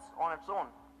 But that's on its own.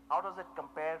 How does it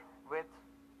compare with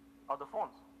other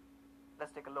phones?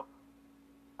 Let's take a look.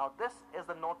 Now this is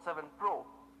the Note 7 Pro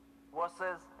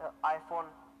versus iPhone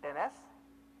XS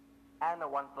and a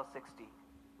OnePlus 6T,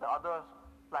 the other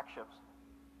flagships.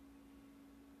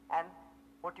 And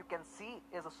what you can see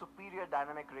is a superior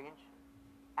dynamic range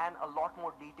and a lot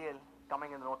more detail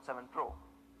coming in the Note 7 Pro.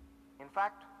 In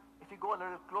fact, if you go a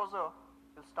little closer,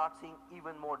 you'll start seeing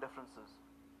even more differences.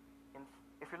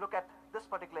 If you look at this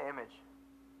particular image,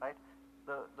 right,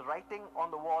 the writing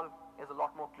on the wall is a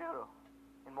lot more clearer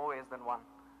in more ways than one.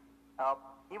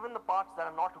 Even the parts that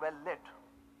are not well lit,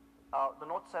 the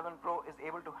Note 7 Pro is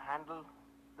able to handle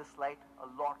this light a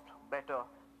lot better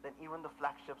than even the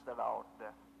flagships that are out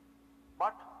there.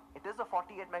 But it is a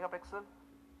 48 megapixel,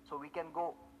 so we can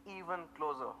go even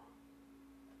closer.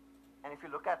 And if you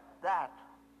look at that,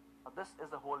 this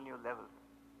is a whole new level.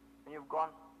 When you've gone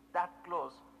that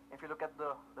close, if you look at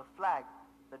the flag,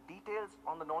 the details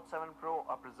on the Note 7 Pro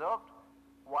are preserved,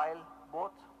 while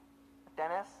both the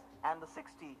XS and the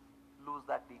 6T lose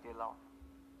that detail out.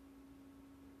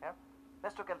 Yeah?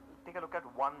 Let's take a look at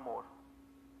one more.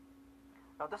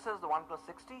 Now this is the OnePlus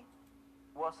 6T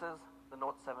versus the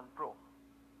Note 7 Pro.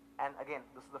 And again,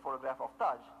 this is the photograph of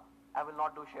Taj. I will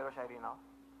not do Shero Shairi now,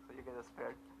 so you guys are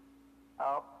spared.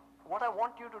 What I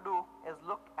want you to do is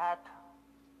look at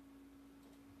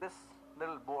this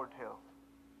little board here.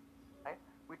 Right?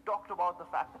 We talked about the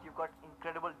fact that you've got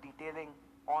incredible detailing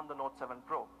on the Note 7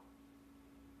 Pro.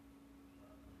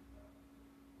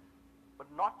 But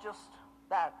not just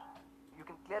that, you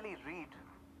can clearly read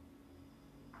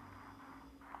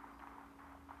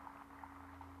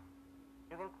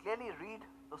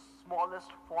the smallest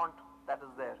font that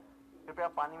is there. Kripya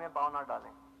pani mein pav na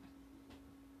dalein.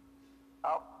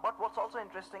 But what's also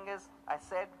interesting is, I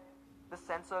said this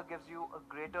sensor gives you a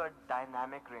greater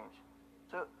dynamic range.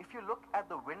 So if you look at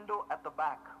the window at the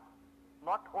back,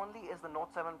 not only is the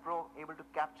Note 7 Pro able to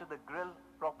capture the grille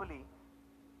properly,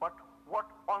 but what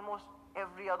almost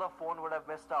every other phone would have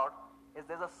missed out is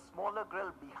there's a smaller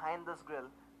grille behind this grille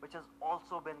which has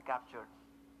also been captured.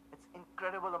 It's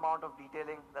incredible amount of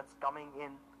detailing that's coming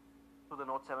in to the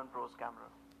Note 7 Pro's camera.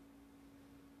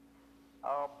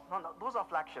 No, those are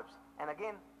flagships. And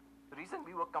again, the reason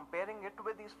we were comparing it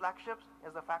with these flagships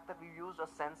is the fact that we used a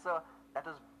sensor that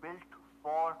is built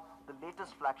for the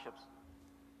latest flagships.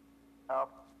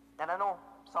 And I know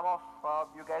some of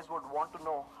you guys would want to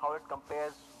know how it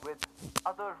compares with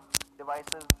other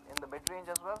devices in the mid-range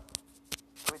as well.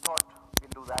 So we thought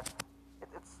we'll do that.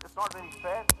 It's not very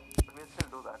fair, but we'll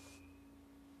still do that.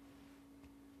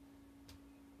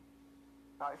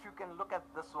 Now if you can look at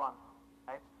this one,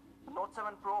 right? The Note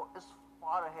 7 Pro is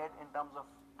far ahead in terms of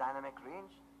dynamic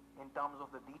range, in terms of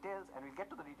the details, and we'll get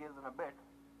to the details in a bit,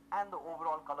 and the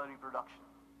overall color reproduction.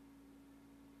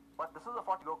 But this is a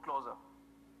 40 go closer.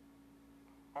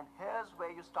 And here's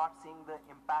where you start seeing the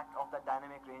impact of that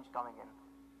dynamic range coming in.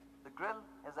 The grille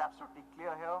is absolutely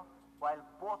clear here, while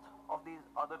both of these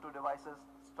other two devices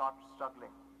start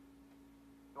struggling.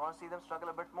 You want to see them struggle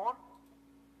a bit more?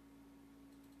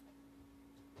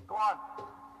 Go on.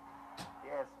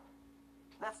 Yes.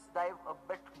 Let's dive a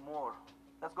bit more.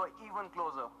 Let's go even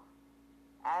closer.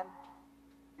 And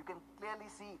you can clearly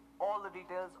see all the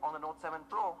details on the Note 7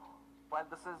 Pro, while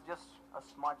this is just a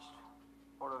smudged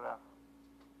photograph.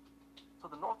 So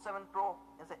the Note 7 Pro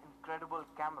is an incredible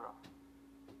camera.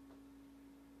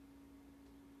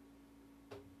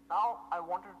 Now I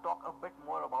wanted to talk a bit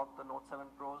more about the Note 7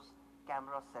 Pro's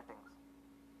camera settings.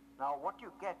 Now what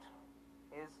you get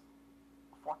is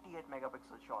a 48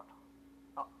 megapixel shot.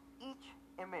 Now each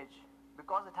image,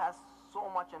 because it has so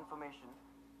much information,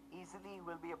 easily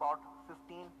will be about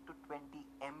 15 to 20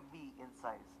 MB in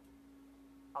size.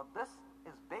 Now this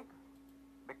is big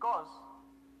because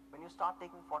when you start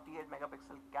taking 48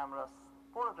 megapixel cameras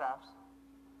photographs,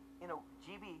 in a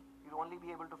GB, you'll only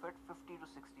be able to fit 50 to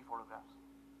 60 photographs.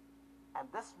 And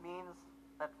this means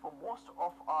that for most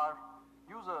of our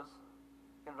users,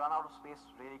 you can run out of space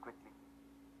really quickly.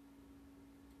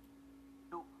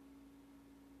 To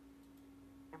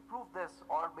improve this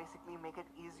or basically make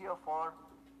it easier for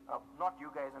not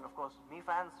you guys, and of course me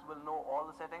fans will know all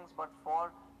the settings, but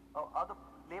for other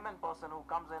layman person who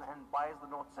comes in and buys the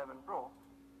Note 7 Pro,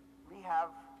 we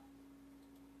have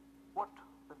put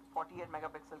the 48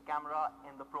 megapixel camera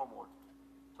in the Pro mode.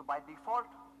 So by default,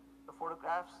 the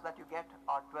photographs that you get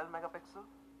are 12 megapixel,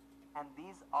 and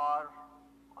these are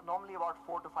normally about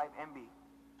 4 to 5 MB,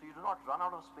 so you do not run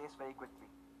out of space very quickly.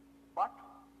 But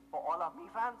for all our Me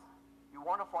fans, you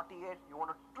want a 48, you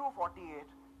want a true 48,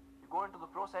 you go into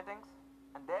the Pro settings,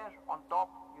 and there on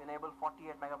top you enable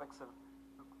 48 megapixel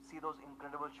to see those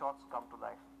incredible shots come to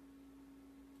life.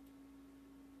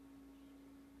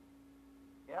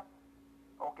 Yeah?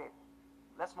 Okay,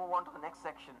 let's move on to the next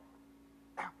section.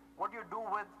 What do you do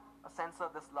with a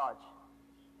sensor this large?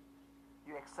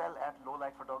 You excel at low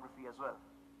light photography as well.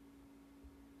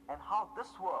 And how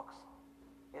this works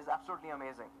is absolutely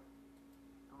amazing.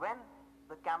 When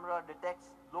the camera detects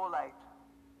low light,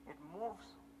 it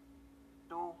moves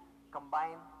to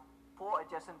combine 4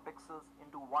 adjacent pixels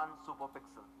into one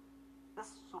superpixel.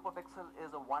 This superpixel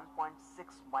is a 1.6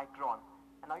 micron.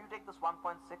 And now you take this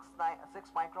 1.6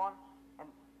 micron and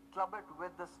club it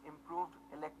with this improved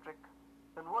electric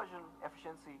conversion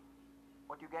efficiency.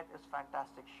 What you get is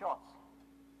fantastic shots.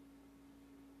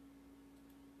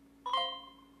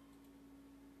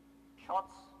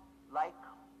 Shots like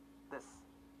this.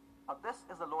 Now this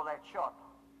is a low light shot,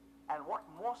 and what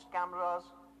most cameras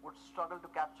would struggle to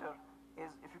capture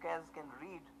is, if you guys can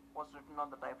read what's written on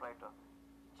the typewriter,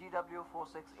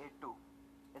 GW4682.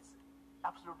 It's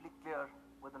absolutely clear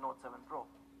with the Note 7 Pro.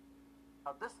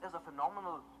 Now this is a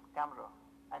phenomenal camera,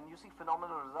 and you see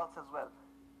phenomenal results as well.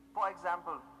 For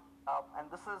example, and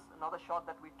this is another shot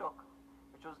that we took,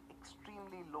 which was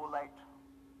extremely low light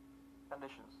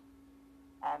conditions.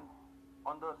 And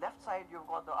on the left side, you've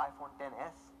got the iPhone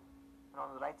XS, and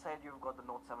on the right side, you've got the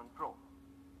Note 7 Pro.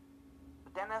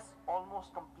 The XS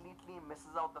almost completely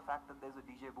misses out the fact that there's a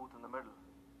DJ booth in the middle.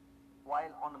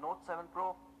 While on the Note 7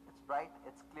 Pro, it's bright,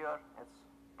 it's clear, it's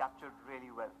captured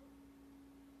really well.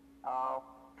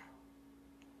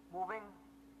 Moving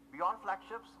beyond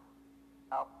flagships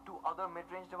to other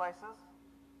mid-range devices.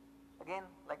 Again,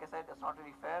 like I said, it's not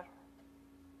really fair.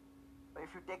 But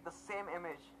if you take the same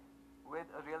image with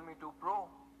a Realme 2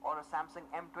 Pro or a Samsung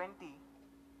M20,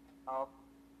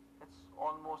 it's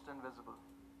almost invisible.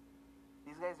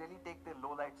 These guys really take their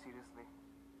low light seriously.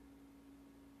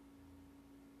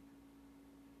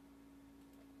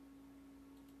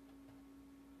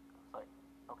 Sorry,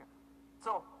 okay.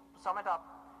 So, to sum it up,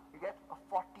 you get a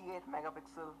 48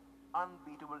 megapixel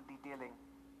unbeatable detailing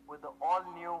with the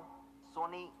all-new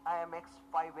Sony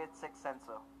IMX586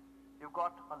 sensor. You've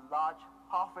got a large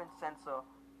half-inch sensor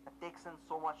that takes in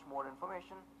so much more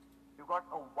information. You've got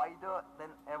a wider than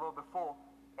ever before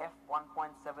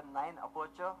f1.79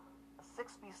 aperture, a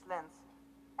 6-piece lens,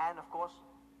 and of course,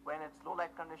 when it's low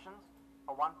light conditions,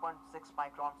 a 1.6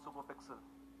 micron superpixel.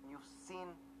 And you've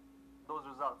seen those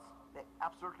results. They're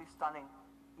absolutely stunning,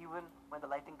 even when the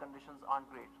lighting conditions aren't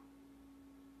great.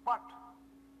 But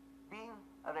being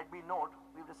a Redmi Note,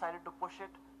 we've decided to push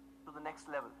it to the next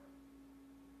level.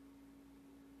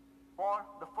 For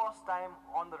the first time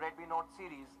on the Redmi Note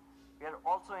series, we are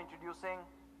also introducing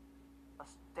a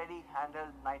steady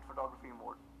handheld night photography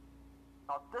mode.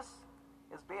 Now this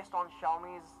is based on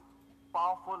Xiaomi's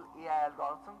powerful AI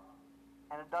algorithm,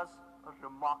 and it does a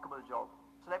remarkable job.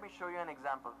 So let me show you an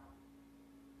example.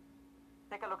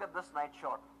 Take a look at this night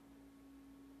shot.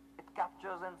 It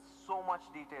captures in so much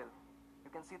detail.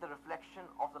 You can see the reflection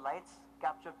of the lights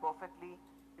captured perfectly.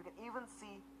 You can even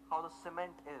see how the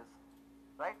cement is,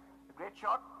 right? A great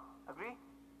shot, agree?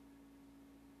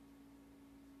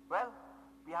 Well,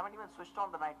 we haven't even switched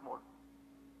on the night mode.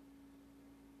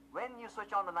 When you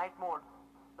switch on the night mode,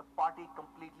 the party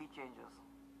completely changes.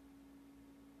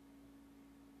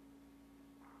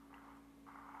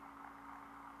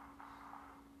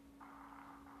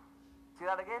 See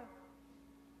that again?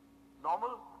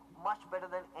 Normal, much better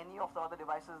than any of the other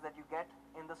devices that you get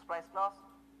in this price class,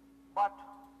 but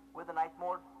with the night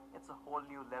mode, it's a whole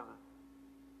new level.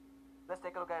 Let's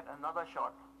take a look at another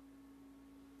shot.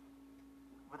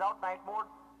 Without night mode,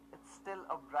 it's still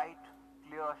a bright,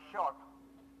 clear shot,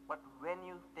 but when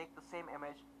you take the same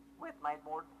image with night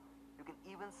mode, you can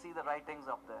even see the writings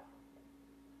up there.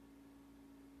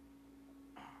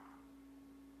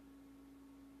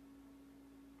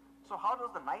 So how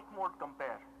does the night mode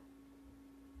compare?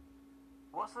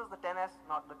 Versus the XS,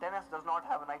 the XS does not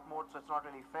have a night mode, so it's not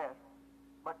really fair.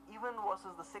 But even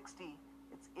versus the 60,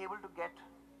 it's able to get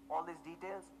all these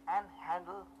details and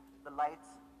handle the light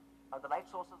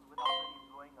sources without really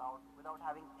blowing out, without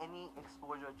having any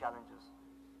exposure challenges.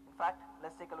 In In fact,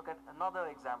 let's take a look at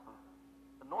another example.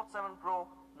 The Note 7 Pro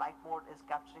night mode is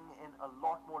capturing in a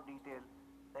lot more detail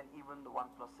than even the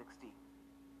OnePlus 6T.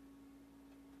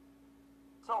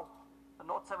 So, the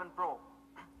Note 7 Pro,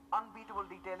 unbeatable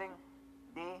detailing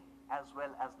day as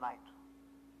well as night.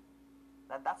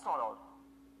 That's not all.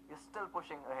 We're still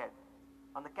pushing ahead.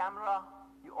 On the camera,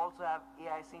 you also have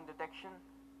AI scene detection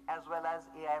as well as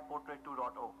AI Portrait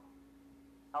 2.0.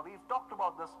 Now, we've talked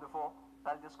about this before, so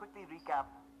I'll just quickly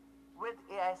recap. With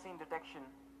AI scene detection,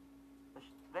 the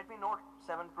Redmi Note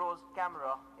 7 Pro's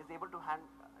camera is able to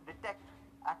detect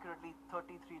accurately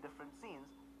 33 different scenes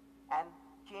and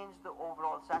change the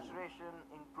overall saturation,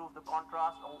 improve the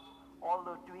contrast, all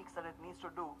the tweaks that it needs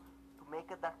to do to make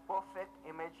it that perfect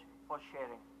image for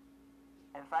sharing.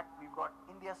 In fact, we've got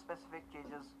India-specific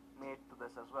changes made to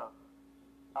this as well.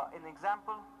 An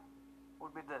example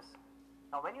would be this.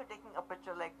 Now, when you're taking a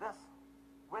picture like this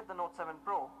with the Note 7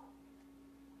 Pro,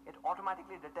 it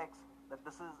automatically detects that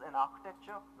this is an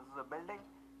architecture, this is a building,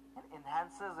 and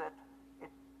enhances it.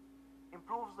 It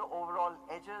improves the overall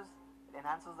edges, it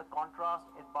enhances the contrast,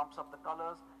 it bumps up the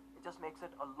colors, it just makes it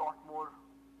a lot more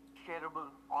shareable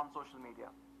on social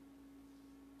media.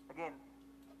 Again,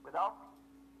 without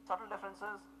subtle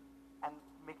differences and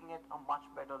making it a much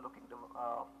better looking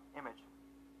image.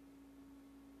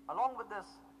 Along with this,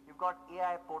 you've got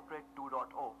AI Portrait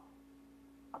 2.0.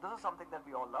 Now, this is something that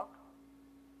we all loved.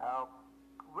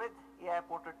 With AI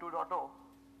Portrait 2.0,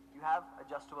 you have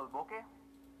adjustable bokeh,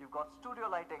 you've got studio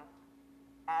lighting,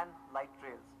 and light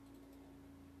trails.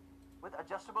 With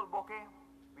adjustable bokeh,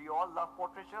 we all love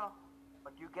portraiture,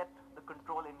 but you get the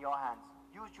control in your hands.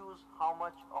 You choose how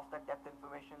much of that depth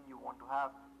information you want to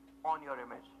have on your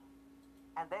image.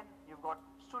 And then you've got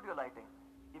studio lighting,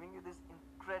 giving you these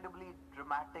incredibly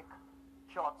dramatic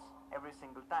shots every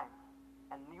single time.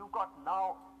 And you've got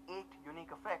now 8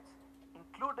 unique effects,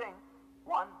 including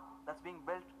one that's being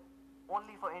built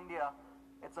only for India.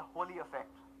 It's a holy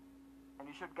effect, and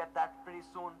you should get that pretty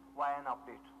soon via an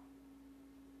update.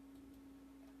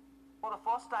 For the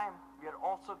first time, we are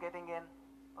also getting in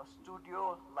a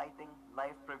studio lighting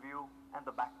live preview and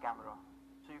the back camera.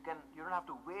 So you don't have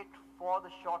to wait for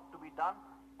the shot to be done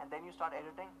and then you start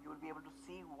editing. You will be able to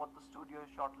see what the studio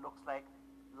shot looks like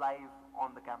live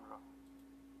on the camera.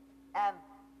 And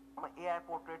from an AI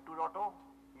Portrait 2.0,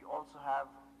 we also have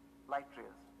light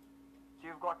trails. So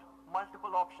you've got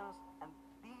multiple options, and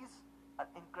these are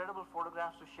incredible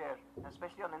photographs to share,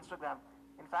 especially on Instagram.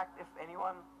 In fact, if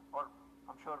anyone, or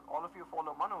I'm sure all of you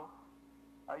follow Manu,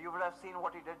 you would have seen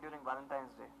what he did during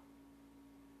Valentine's Day.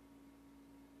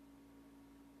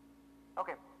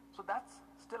 Okay, so that's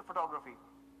still photography.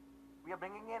 We are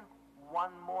bringing in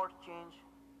one more change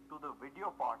to the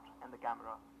video part and the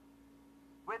camera.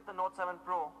 With the Note 7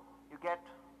 Pro, you get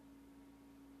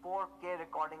 4K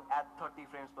recording at 30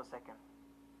 frames per second.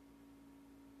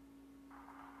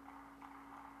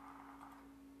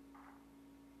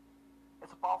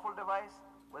 It's a powerful device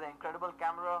with an incredible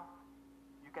camera.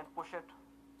 You can push it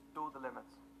to the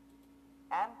limits.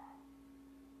 And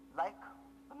like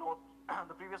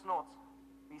the previous notes,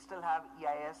 we still have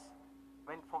EIS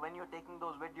when you're taking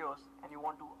those videos and you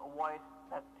want to avoid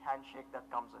that handshake that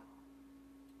comes in.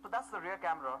 So that's the rear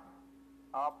camera.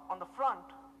 On the front,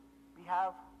 we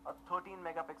have a 13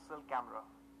 megapixel camera.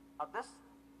 Now this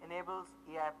enables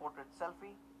AI portrait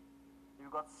selfie.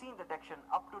 You've got scene detection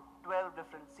up to 12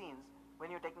 different scenes. When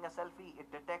you're taking a selfie,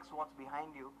 it detects what's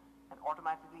behind you and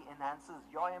automatically enhances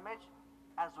your image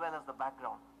as well as the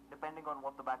background, depending on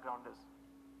what the background is.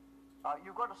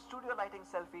 You've got a studio lighting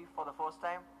selfie for the first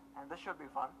time, and this should be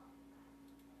fun.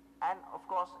 And of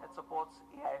course, it supports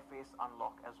AI face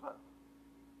unlock as well.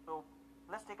 So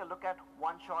let's take a look at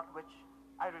one shot which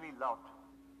I really loved.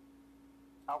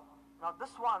 Now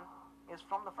this one is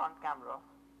from the front camera,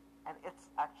 and it's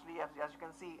actually, as you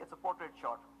can see, it's a portrait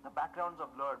shot. The backgrounds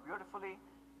are blurred beautifully.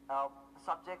 The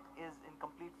subject is in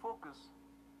complete focus,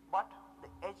 but the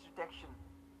edge detection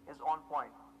is on point.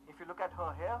 If you look at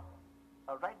her hair,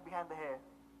 right behind the hair,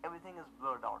 everything is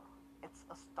blurred out. It's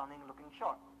a stunning looking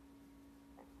shot.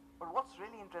 But what's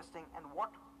really interesting, and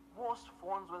what most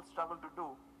phones will struggle to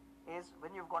do, is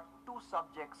when you've got two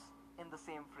subjects in the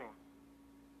same frame.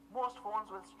 Most phones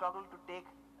will struggle to take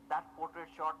that portrait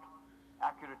shot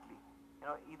accurately.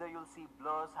 Either you'll see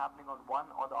blurs happening on one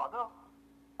or the other,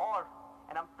 or,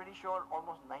 and I'm pretty sure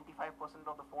almost 95%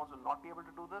 of the phones will not be able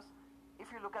to do this. If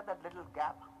you look at that little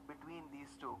gap between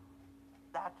these two,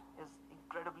 that is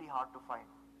incredibly hard to find.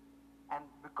 And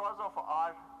because of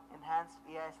our enhanced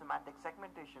AI semantic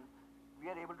segmentation, we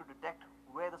are able to detect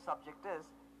where the subject is,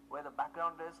 where the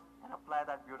background is, and apply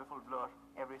that beautiful blur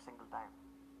every single time.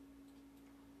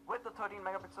 With the 13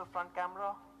 megapixel front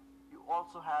camera, you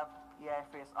also have AI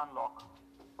face unlock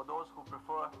for those who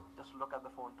prefer just to look at the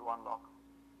phone to unlock.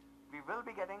 We will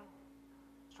be getting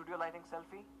studio lighting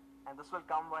selfie, and this will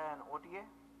come via an OTA.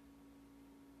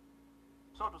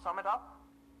 So to sum it up,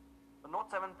 the Note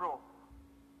 7 Pro,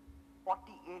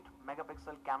 48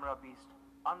 megapixel camera beast,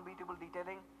 unbeatable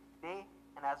detailing day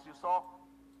and as you saw,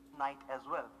 night as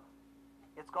well.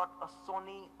 It's got a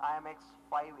Sony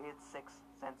IMX586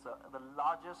 sensor, the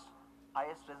largest,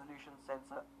 highest resolution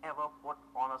sensor ever put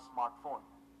on a smartphone.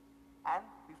 And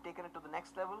we've taken it to the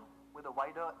next level with a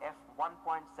wider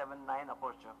f1.79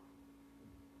 aperture.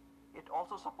 It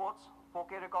also supports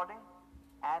 4K recording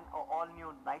and an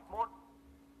all-new night mode.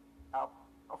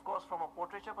 Of course, from a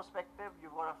portraiture perspective,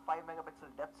 you've got a 5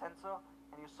 megapixel depth sensor,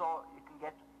 and you saw you can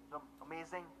get some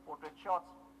amazing portrait shots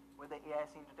with the AI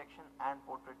scene detection and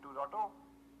portrait 2.0.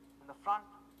 In the front,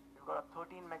 you've got a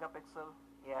 13 megapixel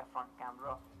AI front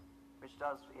camera, which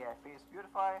does AI face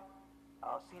beautify,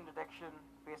 scene detection,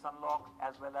 face unlock,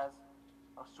 as well as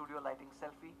a studio lighting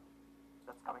selfie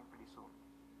that's coming pretty soon.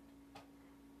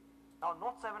 Now,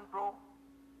 Note 7 Pro,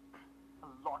 a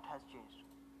lot has changed.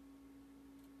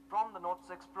 From the Note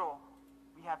 6 Pro,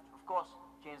 we have, of course,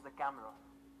 changed the camera.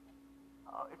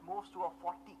 It moves to a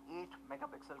 48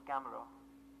 megapixel camera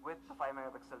with the 5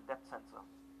 megapixel depth sensor.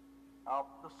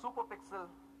 The super pixel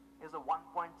is a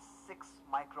 1.6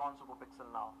 micron super pixel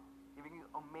now, giving you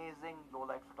amazing low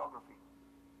light photography.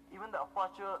 Even the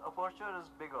aperture is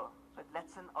bigger, so it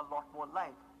lets in a lot more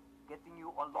light, getting you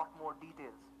a lot more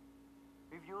details.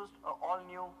 We've used an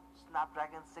all-new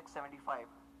Snapdragon 675,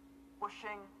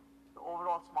 pushing the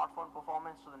overall smartphone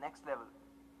performance to the next level.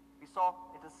 We saw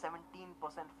it is 17%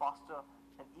 faster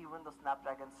than even the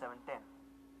Snapdragon 710.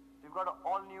 We've got an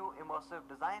all-new immersive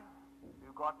design.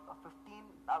 We've got a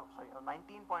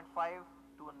 19.5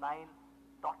 to a 9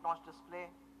 dot-notch display.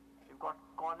 We've got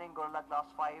Corning Gorilla Glass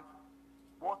 5,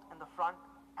 both in the front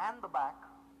and the back.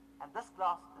 And this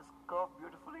glass is curved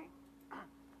beautifully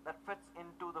that fits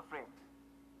into the frame.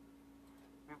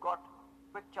 We've got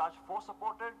Quick Charge 4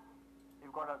 supported.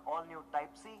 We've got an all-new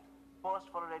Type-C, first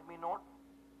for a Redmi Note.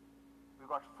 We've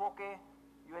got 4K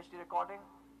UHD recording.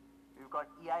 We've got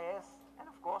EIS, and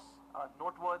of course, a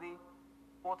noteworthy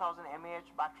 4000 mAh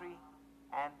battery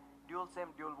and dual SIM,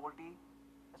 dual VoLTE.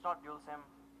 It's not dual SIM,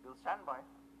 dual standby.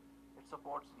 It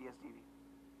supports DSDV.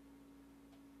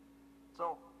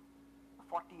 So, a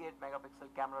 48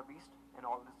 megapixel camera beast in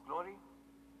all this glory.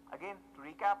 Again, to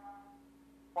recap,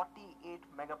 48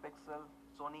 megapixel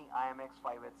Sony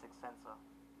IMX586 sensor.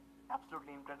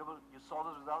 Absolutely incredible. You saw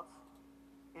the results.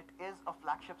 It is a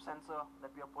flagship sensor that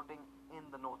we are putting in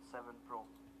the Note 7 Pro.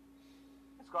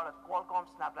 It's got a Qualcomm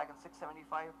Snapdragon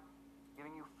 675,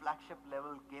 giving you flagship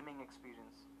level gaming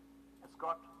experience. It's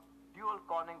got dual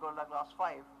Corning Gorilla Glass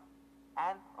 5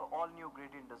 and an all-new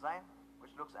gradient design,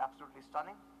 which looks absolutely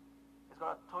stunning. It's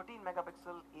got a 13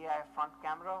 megapixel AI front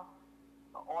camera,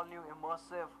 an all-new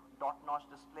immersive dot-notch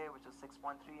display, which is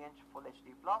 6.3-inch Full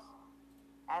HD+,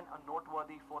 and a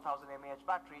noteworthy 4000 mAh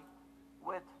battery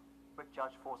with Quick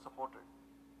Charge 4 supported.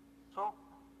 So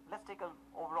let's take an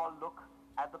overall look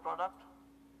at the product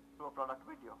through a product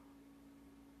video.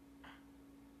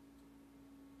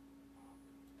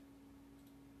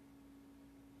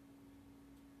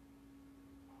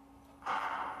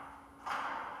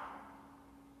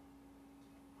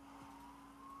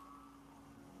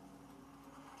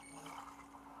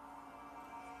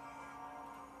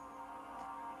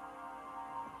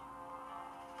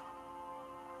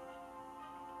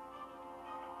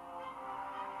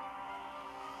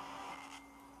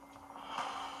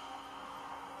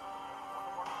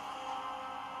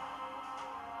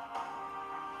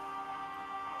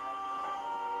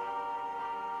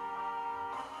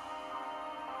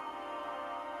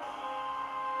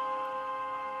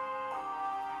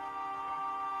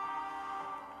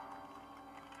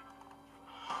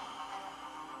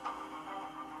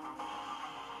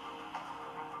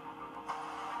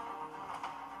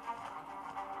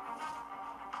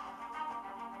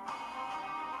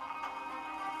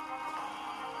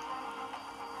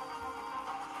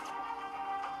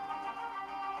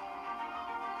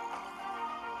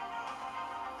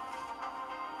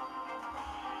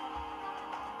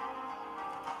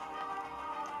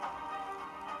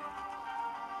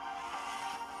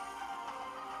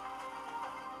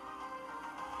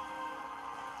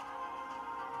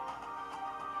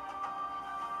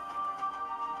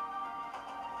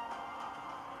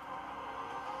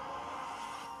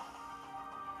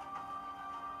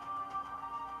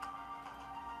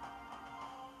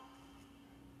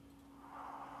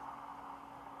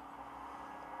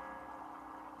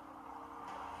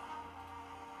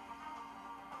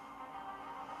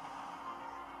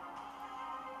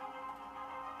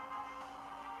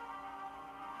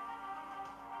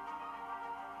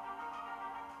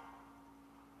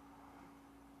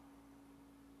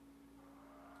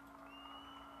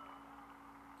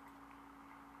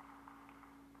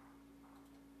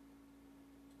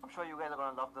 sure you guys are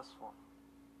going to love this phone.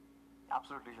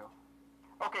 Absolutely sure.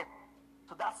 Okay,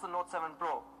 so that's the Note 7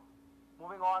 Pro.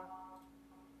 Moving on,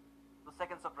 the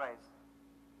second surprise.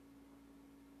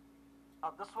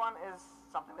 Now this one is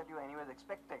something that you were anyways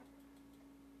expecting.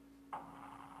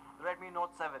 The Redmi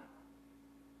Note 7.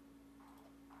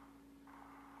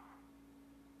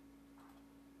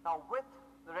 Now with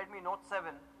the Redmi Note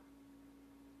 7,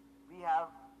 we have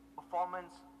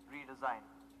performance redesign.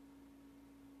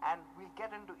 And we'll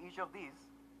get into each of these,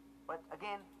 but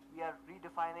again, we are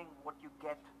redefining what you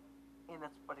get in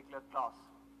its particular class.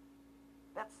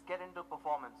 Let's get into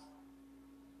performance.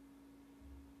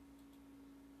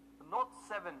 The Note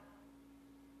 7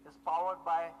 is powered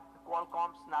by the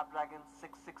Qualcomm Snapdragon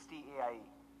 660 AIE.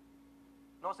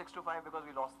 No 625 because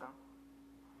we lost them.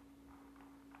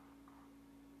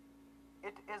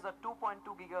 It is a 2.2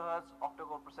 GHz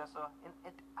octa-core processor, and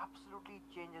it absolutely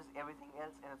changes everything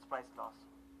else in its price class.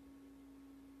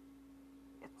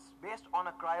 It's based on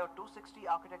a Cryo 260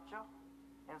 architecture,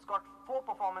 and it's got 4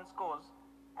 performance cores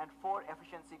and 4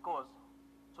 efficiency cores.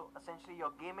 So essentially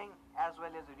your gaming as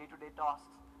well as your day-to-day tasks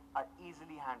are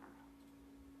easily handled.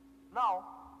 Now,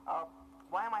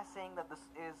 why am I saying that this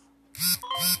is a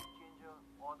game changer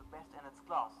or the best in its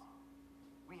class?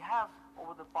 We have,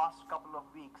 over the past couple of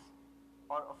weeks,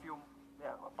 or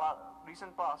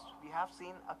recent past, we have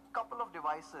seen a couple of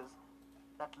devices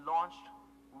that launched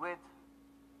with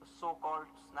the so-called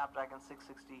Snapdragon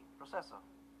 660 processor.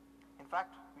 In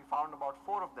fact, we found about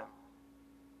 4 of them.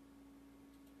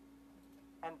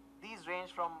 And these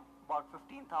range from about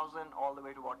 15,000 all the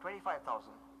way to about 25,000.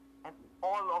 And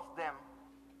all of them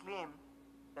claim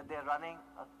that they're running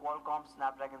a Qualcomm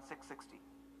Snapdragon 660.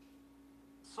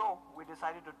 So we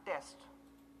decided to test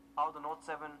how the Note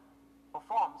 7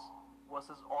 performs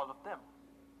versus all of them.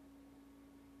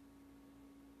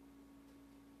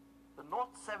 The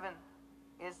Note 7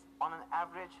 is on an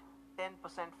average 10%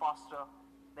 faster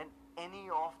than any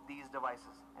of these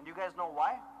devices. And you guys know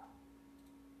why?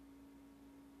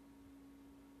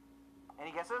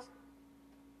 Any guesses?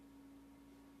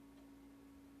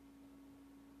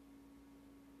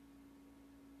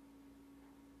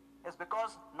 It's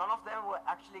because none of them were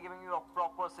actually giving you a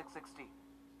proper 660.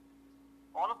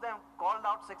 All of them called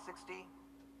out 660.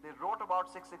 They wrote about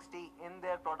 660 in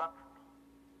their product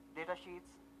data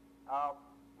sheets.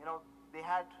 They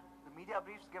had the media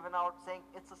briefs given out saying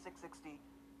it's a 660,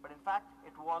 but in fact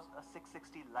it was a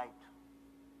 660 Lite.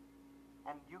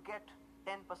 And you get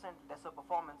 10% lesser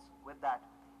performance with that.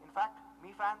 In fact,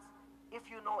 Mi fans, if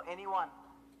you know anyone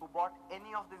who bought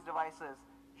any of these devices,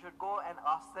 you should go and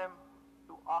ask them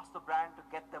to ask the brand to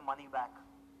get their money back.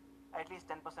 At least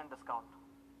 10% discount.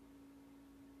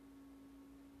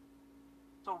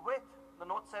 So with the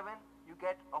Note 7, you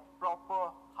get a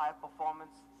proper high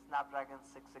performance Snapdragon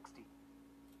 660.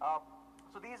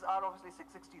 So these are obviously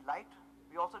 660 Lite.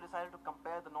 We also decided to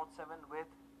compare the Note 7 with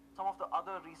some of the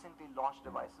other recently launched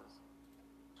devices.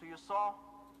 So you saw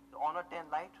the Honor 10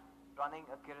 Lite running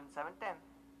a Kirin 710,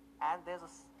 and there's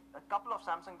a couple of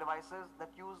Samsung devices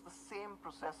that use the same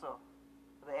processor,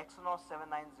 the Exynos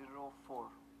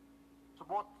 7904. So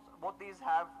both these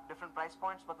have different price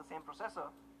points but the same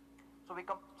processor. So we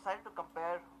decided to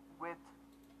compare with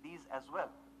these as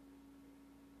well.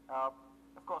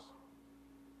 Of course,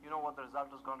 you know what the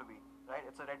result is going to be, right?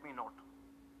 It's a Redmi Note.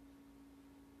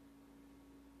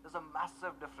 There's a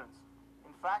massive difference.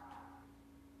 In fact,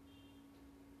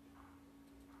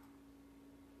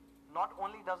 not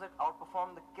only does it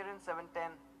outperform the Kirin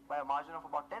 710 by a margin of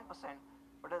about 10%,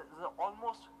 but there's an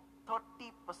almost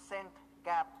 30%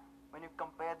 gap when you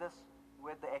compare this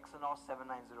with the Exynos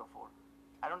 7904.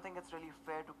 I don't think it's really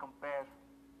fair to compare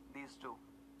these two.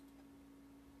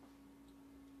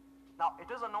 Now,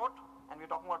 it is a Note, and we're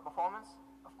talking about performance.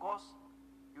 Of course,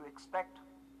 you expect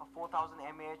a 4000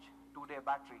 mAh 2-day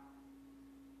battery.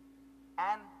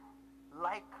 And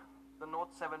like the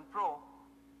Note 7 Pro,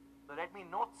 the Redmi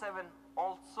Note 7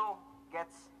 also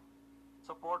gets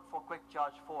support for Quick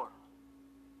Charge 4.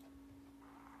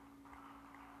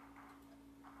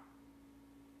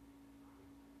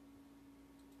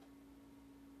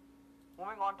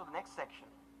 Moving on to the next section,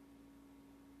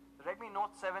 the Redmi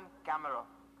Note 7 camera.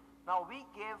 Now we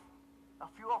gave a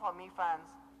few of our Mi fans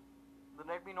the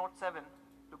Redmi Note 7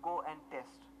 to go and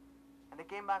test, and they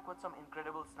came back with some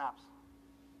incredible snaps.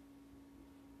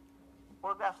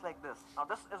 Photographs like this. Now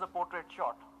this is a portrait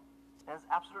shot, and it's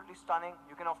absolutely stunning.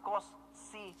 You can of course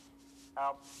see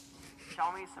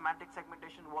Xiaomi semantic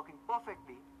segmentation working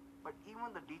perfectly, but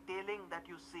even the detailing that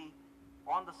you see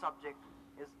on the subject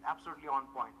is absolutely on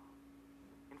point.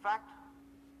 In fact,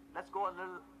 let's go a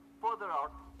little further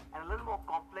out and a little more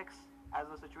complex as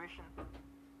the situation.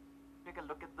 take a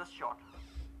look at this shot.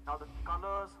 Now the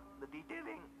colors, the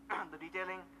detailing,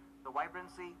 the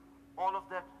vibrancy, all of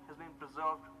that has been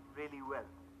preserved really well.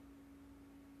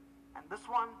 And this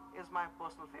one is my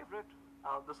personal favorite.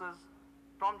 This is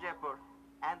from Jaipur,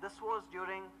 and this was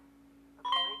during a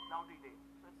very cloudy day,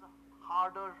 so it's a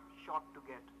harder shot to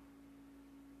get.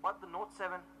 But the Note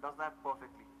 7 does that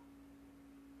perfectly.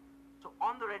 So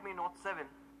on the Redmi Note 7,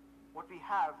 what we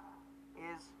have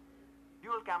is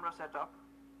dual camera setup,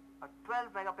 a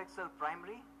 12 megapixel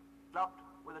primary clubbed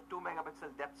with a 2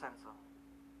 megapixel depth sensor.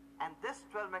 And this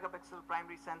 12 megapixel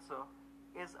primary sensor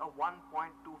is a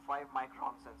 1.25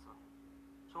 micron sensor.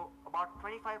 So about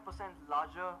 25%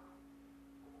 larger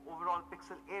overall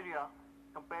pixel area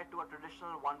compared to a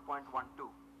traditional 1.12.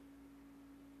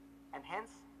 And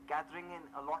hence gathering in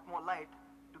a lot more light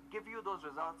to give you those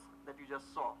results that you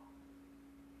just saw.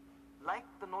 Like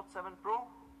the Note 7 Pro,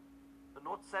 the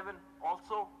Note 7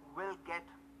 also will get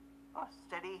a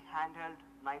steady handheld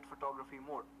night photography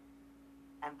mode.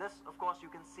 And this, of course, you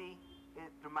can see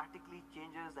it dramatically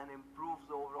changes and improves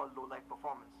the overall low light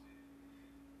performance.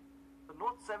 The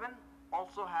Note 7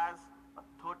 also has a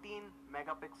 13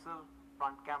 megapixel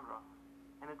front camera,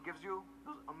 and it gives you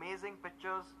those amazing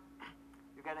pictures.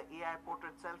 You get an AI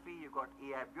portrait selfie, you got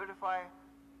AI beautify,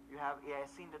 you have AI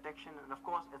scene detection, and of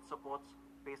course it supports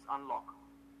face unlock.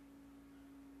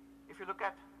 If you look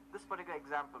at this particular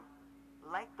example,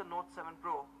 like the Note 7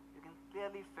 Pro, you can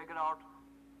clearly figure out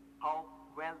how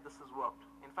well this has worked.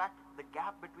 In fact, the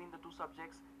gap between the two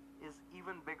subjects is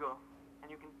even bigger, and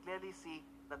you can clearly see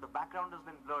that the background has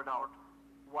been blurred out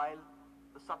while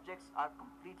the subjects are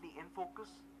completely in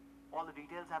focus, all the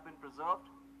details have been preserved,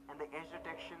 and the edge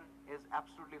detection is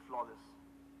absolutely flawless.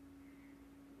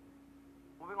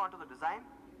 Moving on to the design,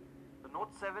 the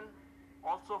Note 7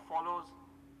 also follows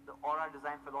the Aura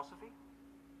design philosophy.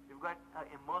 You've got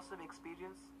an immersive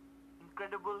experience,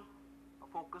 incredible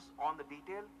focus on the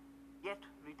detail, yet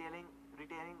retaining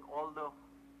all the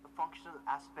functional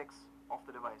aspects of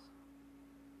the device.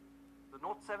 The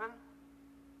Note 7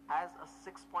 has a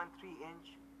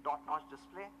 6.3-inch dot-notch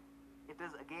display. It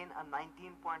is again a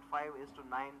 19.5:9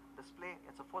 display.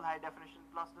 It's a full high definition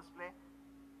plus display,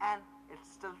 and it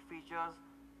still features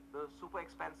the super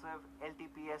expensive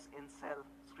LTPS in-cell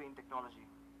screen technology.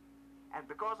 And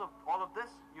because of all of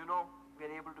this, you know,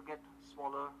 we're able to get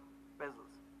smaller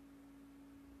bezels.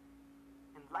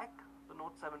 And like the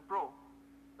Note 7 Pro,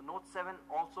 the Note 7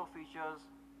 also features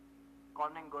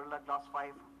Corning Gorilla Glass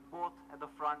 5 both at the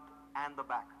front and the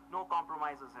back. No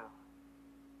compromises here.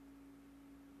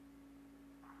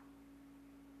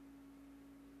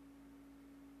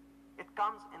 It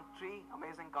comes in 3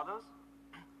 amazing colors.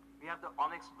 We have the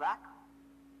Onyx Black,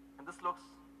 and this looks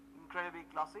incredibly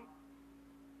classy.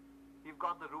 We've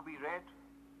got the Ruby Red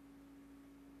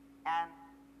and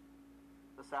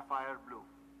the Sapphire Blue.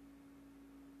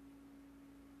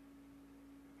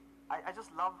 I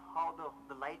just love how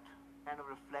the light kind of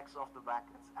reflects off the back.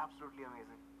 It's absolutely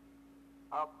amazing.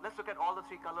 Let's look at all the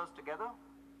 3 colors together.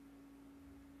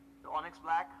 The Onyx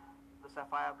Black, the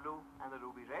Sapphire Blue, and the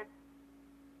Ruby Red.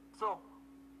 So,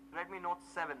 Redmi Note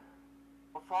 7,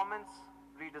 performance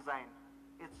redesign.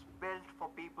 It's built for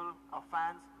people, our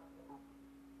fans, who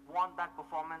want that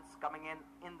performance coming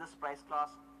in this price class.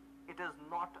 It is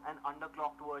not an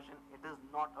underclocked version. It is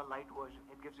not a light version.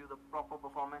 It gives you the proper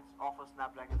performance of a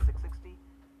Snapdragon 660.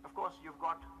 Of course, you've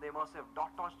got the immersive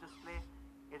dot-notch display.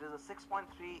 It is a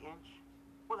 6.3-inch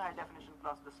full high definition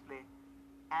plus display,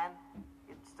 and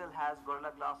it still has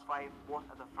Gorilla Glass 5 both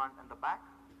at the front and the back.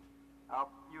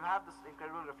 You have this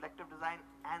incredible reflective design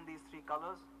and these 3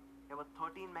 colors. You have a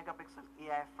 13 megapixel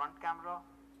AI front camera.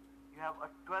 You have a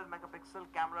 12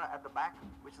 megapixel camera at the back,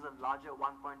 which is a larger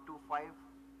 1.25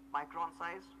 micron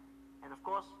size, and of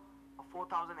course a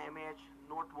 4000 mAh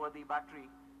noteworthy battery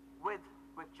with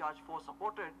Quick Charge 4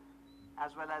 supported,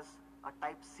 as well as a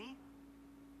Type C,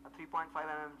 a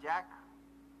 3.5mm jack,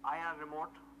 IR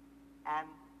remote,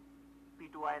 and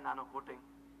P2I nano coating.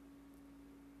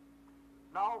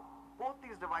 Now both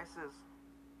these devices,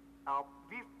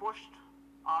 we've pushed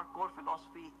our core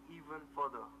philosophy even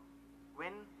further.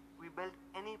 When we build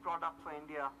any product for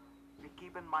India, we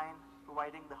keep in mind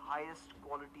providing the highest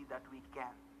quality that we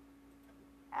can.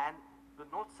 And the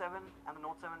Note 7 and the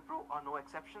Note 7 Pro are no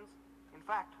exceptions. In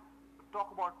fact, to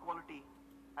talk about quality,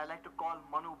 I'd like to call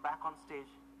Manu back on stage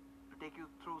to take you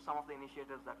through some of the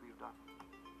initiatives that we've done.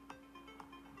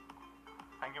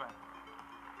 Thank you, man.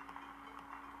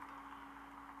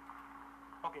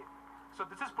 Okay, so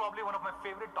this is probably one of my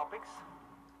favorite topics,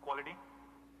 quality.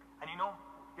 And you know,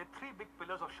 there are 3 big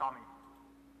pillars of Xiaomi: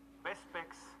 best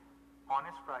specs,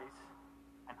 honest price,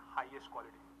 and highest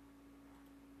quality.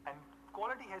 And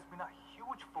quality has been a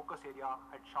huge focus area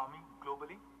at Xiaomi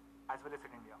globally as well as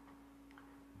in India.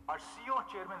 Our CEO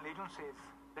Chairman Lejun says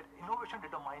that innovation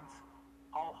determines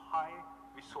how high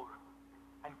we soar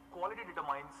and quality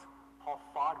determines how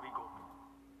far we go.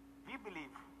 We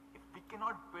believe if we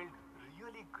cannot build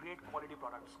really great quality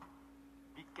products,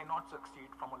 we cannot succeed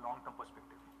from a long-term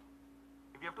perspective.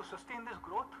 If we have to sustain this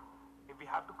growth, if we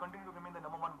have to continue to remain the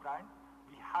 #1 brand,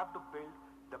 we have to build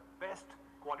the best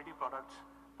quality products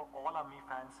for all our Mi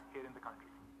fans here in the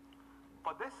country.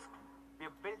 For this, we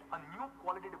have built a new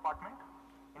quality department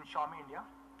in Xiaomi India,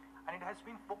 and it has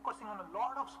been focusing on a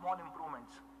lot of small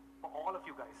improvements for all of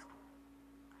you guys.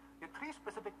 There are 3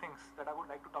 specific things that I would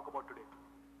like to talk about today,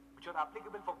 which are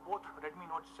applicable for both Redmi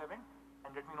Note 7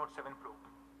 and Redmi Note 7 Pro.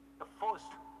 The first,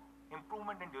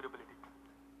 improvement in durability.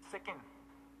 Second,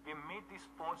 we have made these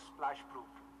phones splash-proof.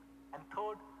 And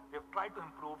third, we have tried to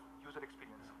improve user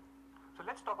experience. So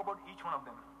let's talk about each one of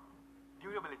them.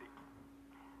 Durability.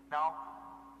 Now,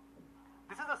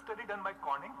 this is a study done by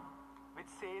Corning, which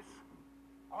says,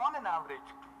 on an average,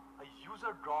 a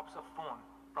user drops a phone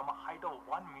from a height of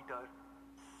 1 meter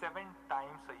 7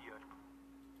 times a year.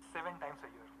 7 times a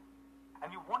year. And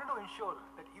we wanted to ensure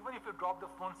that even if you drop the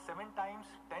phone 7 times,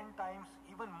 10 times,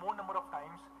 even more number of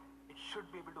times, it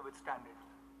should be able to withstand it,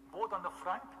 both on the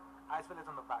front as well as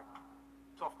on the back.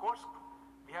 So of course,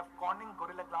 we have Corning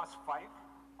Gorilla Glass 5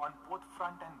 on both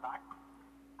front and back.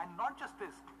 And not just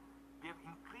this, we have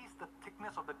increased the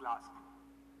thickness of the glass.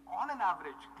 On an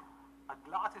average, a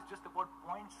glass is just about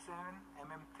 0.7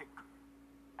 mm thick.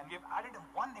 And we have added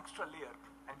 1 extra layer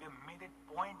and we have made it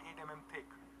 0.8 mm thick,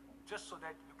 just so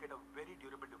that you get a very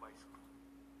durable device.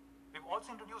 We've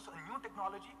also introduced a new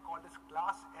technology called as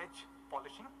glass edge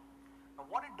polishing. Now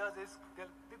what it does is, there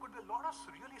could be a lot of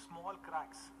really small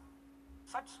cracks,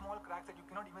 such small cracks that you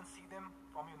cannot even see them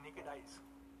from your naked eyes.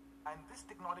 And this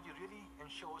technology really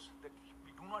ensures that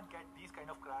we do not get these kind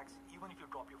of cracks even if you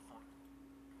drop your phone.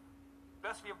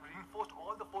 Plus we have reinforced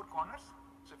all the 4 corners,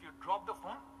 so if you drop the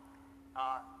phone,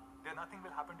 then nothing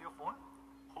will happen to your phone,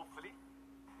 hopefully.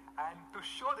 And to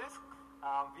show this,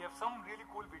 we have some really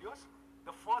cool videos.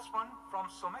 The first one from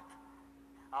Sumit,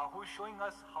 who is showing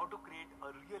us how to create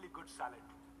a really good salad.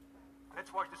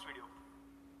 Let's watch this video.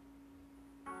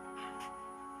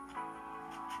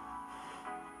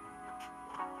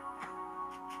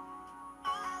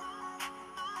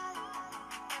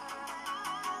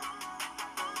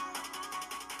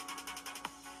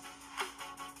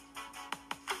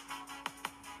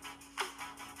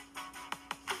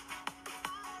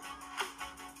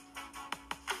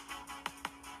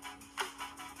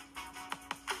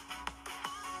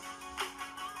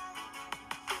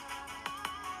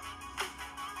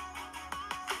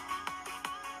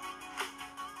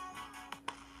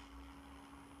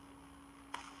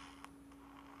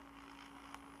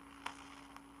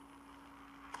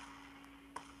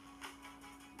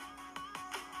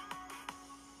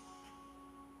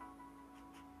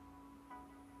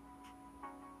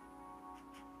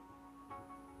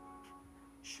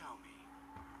 Xiaomi.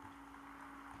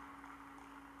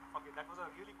 Okay, that was a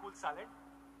really cool salad.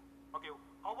 Okay,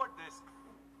 how about this?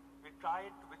 We try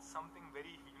it with something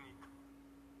very unique.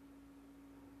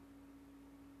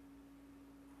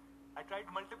 I tried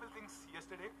multiple things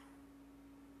yesterday.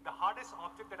 The hardest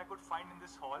object that I could find in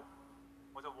this hall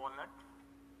was a walnut.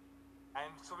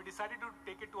 And so we decided to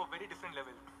take it to a very different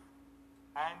level.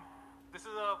 And this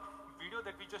is a video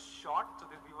that we just shot, so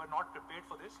that we were not prepared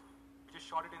for this. We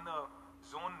just shot it in the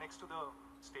zone next to the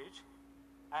stage.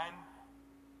 And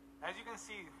as you can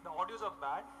see, the audios are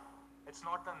bad. It's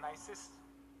not the nicest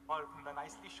or the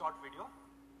nicely shot video,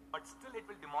 but still it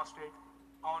will demonstrate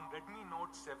how on Redmi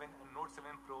Note 7 and Note 7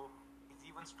 Pro is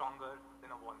even stronger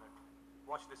than a walnut.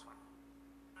 Watch this one.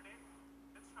 Today,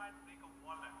 let's try to make a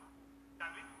walnut. Shall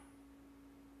we?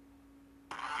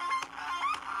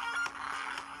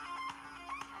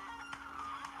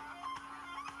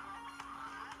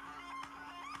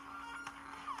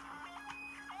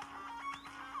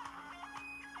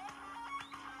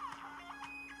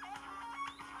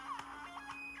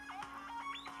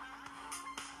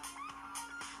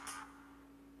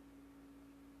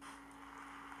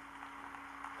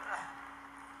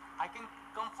 I can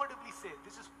comfortably say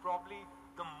this is probably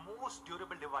the most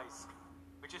durable device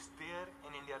which is there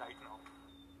in India right now.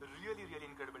 A really, really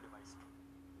incredible device.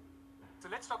 So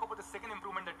let's talk about the second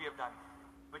improvement that we have done,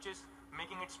 which is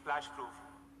making it splash-proof.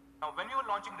 Now, when we were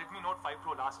launching Redmi Note 5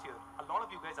 Pro last year, a lot of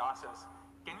you guys asked us,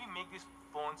 can we make these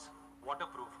phones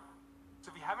waterproof? So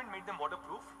we haven't made them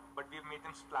waterproof, but we have made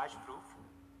them splash-proof.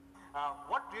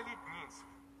 What really it means?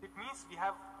 It means we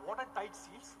have watertight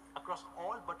seals across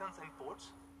all buttons and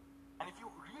ports. And if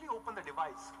you really open the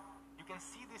device, you can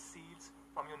see these seals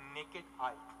from your naked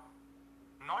eye.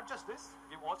 Not just this,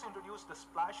 we've also introduced the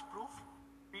splash-proof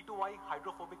P2I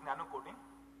hydrophobic nano coating,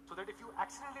 so that if you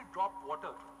accidentally drop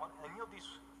water on any of these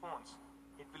phones,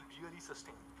 it will really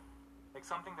sustain, like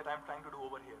something that I'm trying to do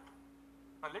over here.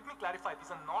 Now let me clarify, these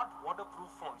are not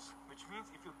waterproof phones, which means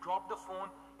if you drop the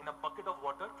phone in a bucket of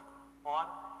water or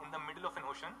in the middle of an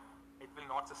ocean, it will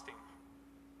not sustain.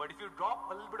 But if you drop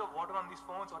a little bit of water on these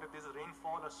phones, or if there's a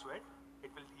rainfall or sweat, it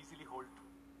will easily hold.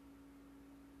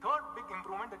 Third big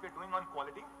improvement that we're doing on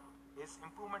quality is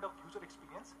improvement of user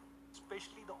experience,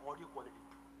 especially the audio quality.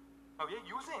 Now we are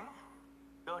using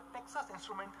the Texas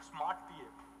Instrument Smart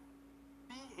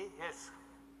PAS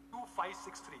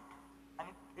 2563, and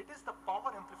it is the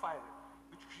power amplifier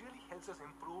which really helps us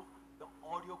improve the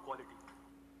audio quality.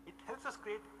 It helps us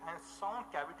create a sound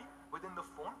cavity within the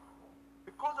phone,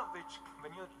 because of which when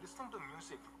you're listening to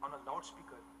music on a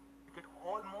loudspeaker, you get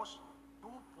almost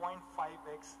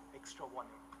 2.5x extra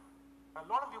volume. A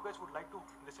lot of you guys would like to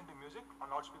listen to music on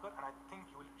loudspeaker, and I think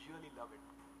you will really love it.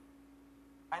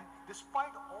 And despite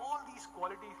all these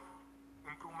quality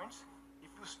improvements,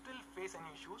 if you still face any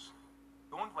issues,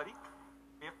 don't worry.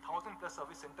 We have 1,000+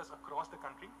 service centers across the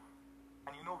country,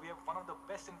 and you know we have one of the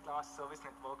best-in-class service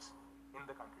networks in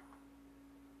the country.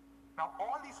 Now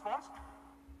all these phones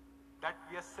that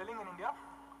we are selling in India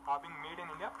are being made in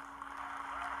India.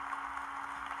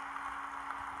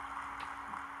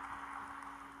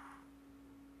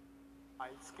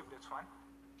 I'll skip this one.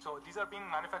 So these are being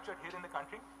manufactured here in the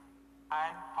country,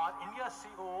 and our India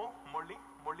COO Murli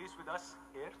is with us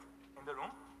here in the room.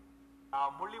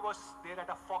 Murli was there at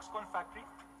a Foxconn factory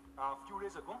a few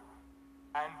days ago,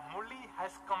 and Murli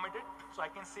has committed, so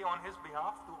I can say on his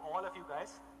behalf to all of you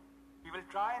guys, we will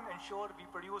try and ensure we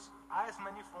produce as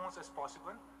many phones as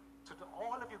possible, so to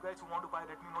all of you guys who want to buy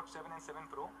Redmi Note 7 and 7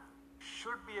 Pro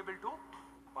should be able to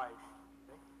buy it.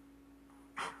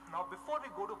 Now before we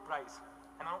go to price,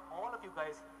 and I know all of you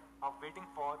guys are waiting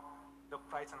for the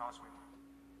price announcement,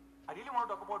 I really want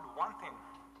to talk about one thing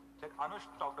that Anush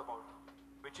talked about,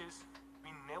 which is we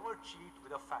never cheat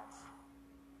with our fans.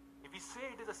 If we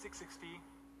say it is a 660,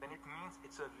 then it means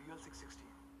it's a real 660,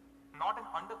 not an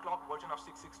underclocked version of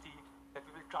 660 that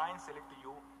we will try and sell it to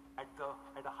you at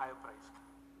a higher price.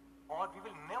 Or we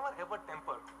will never ever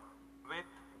temper with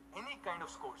any kind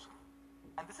of scores.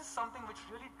 And this is something which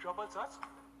really troubles us,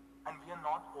 and we are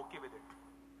not okay with it.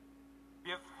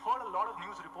 We have heard a lot of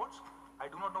news reports.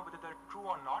 I do not know whether they're true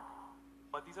or not,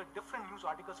 but these are different news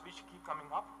articles which keep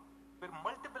coming up, where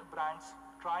multiple brands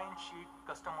try and cheat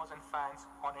customers and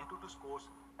fans on N22 scores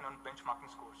and on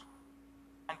benchmarking scores.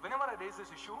 And whenever I raise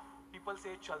this issue, people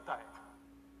say chalta hai,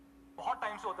 bahut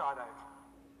time se hota aa raha hai,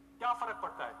 kya farak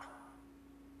padta hai?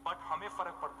 But hame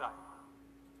farak padta hai.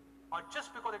 Or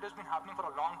just because it has been happening for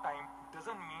a long time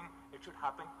doesn't mean it should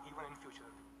happen even in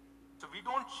future. So we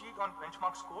don't cheat on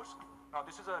benchmark scores. Now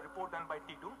this is a report done by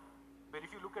T2, where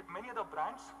if you look at many other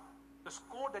brands, the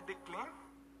score that they claim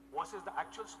versus the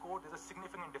actual score, there's a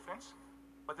significant difference.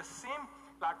 But the same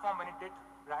platform, when it did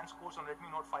brand scores on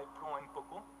Redmi Note 5 Pro and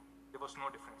Poco, there was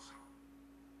no difference.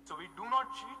 So we do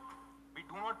not cheat. We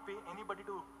do not pay anybody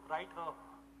to write a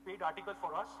paid article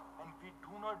for us, and we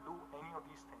do not do any of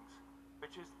these things,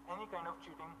 which is any kind of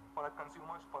cheating for our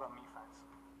consumers, for our Me fans.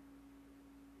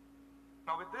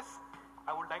 Now with this,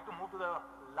 I would like to move to the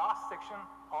last section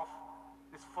of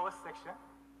this first section,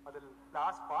 or the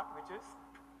last part, which is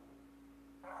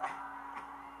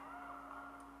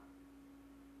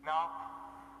now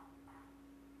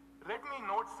Redmi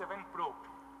Note 7 Pro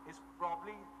is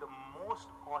probably the most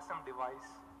awesome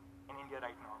device in India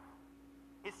right now.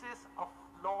 This is a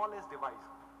flawless device.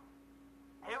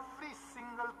 Every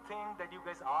single thing that you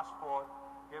guys asked for,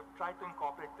 we have tried to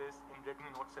incorporate this in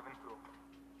Redmi Note 7 Pro.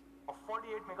 A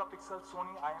 48 megapixel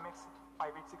Sony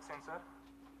IMX586 sensor,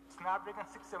 Snapdragon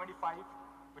 675,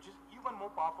 which is even more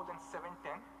powerful than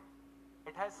 710.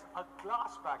 It has a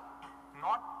glass back,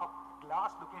 not a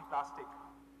glass looking plastic,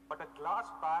 but a glass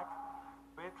back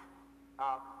with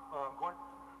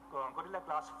Gorilla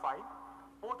Glass 5,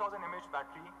 4000 mAh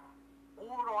battery.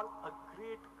 Overall, a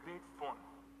great phone.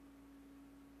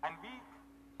 And we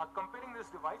are comparing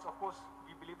this device. Of course,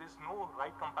 we believe there's no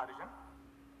right comparison,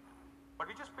 but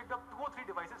we just picked up 2 or 3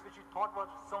 devices which we thought were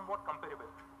somewhat comparable.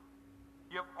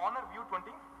 You have Honor View 20,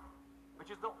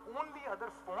 which is the only other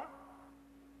phone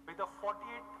with a 48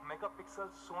 megapixel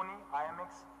Sony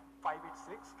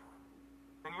IMX586.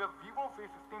 Then you have Vivo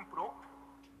V15 Pro,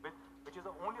 which is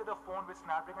the only other phone with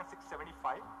Snapdragon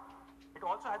 675. It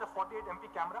also has a 48 MP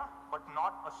camera, but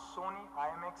not a Sony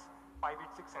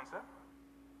IMX586 sensor.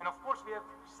 And of course, we have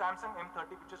Samsung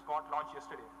M30, which just got launched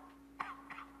yesterday.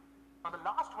 Now the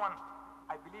last one,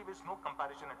 I believe, is no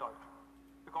comparison at all.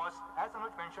 Because as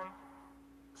Anuj mentioned,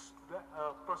 the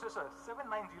processor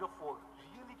 7904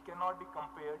 really cannot be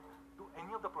compared to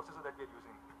any of the processors that we are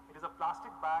using. It is a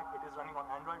plastic bag, it is running on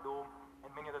Android Dome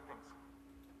and many other things.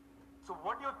 So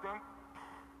what do you think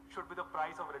should be the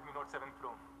price of Redmi Note 7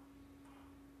 Pro?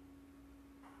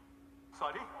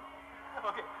 Sorry?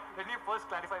 Okay, let me first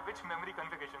clarify which memory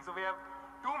configuration. So we have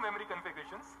two memory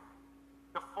configurations.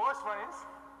 The first one is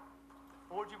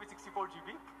 4GB,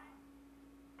 64GB.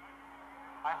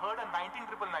 I heard a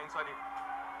 19999, sorry.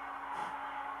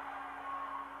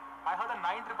 I heard a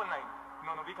 9999.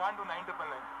 No, we can't do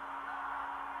 9999.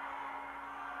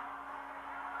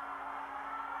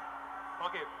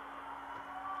 Okay.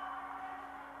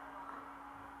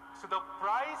 So the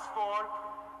price for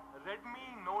Redmi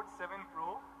Note 7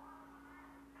 Pro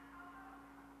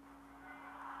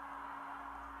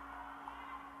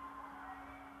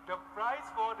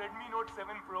Redmi Note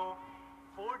 7 Pro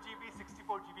 4GB,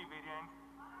 64GB variant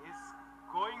is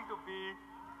going to be...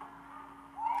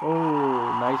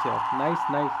 Oh, nice यार, nice.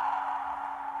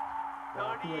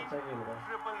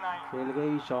 30,999. खेल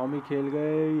गई Xiaomi, खेल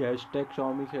गई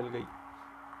 #Xiaomi खेल गई.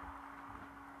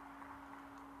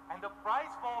 And the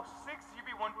price for 6GB,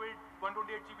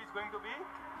 128GB is going to be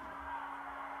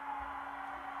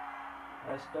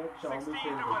 #Xiaomi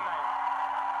खेल गई. 16,999.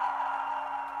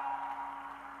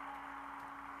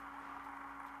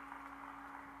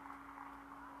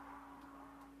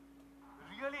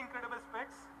 Really incredible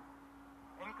specs,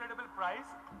 incredible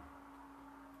price,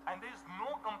 and there is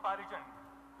no comparison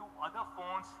to other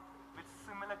phones with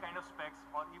similar kind of specs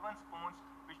or even phones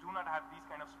which do not have these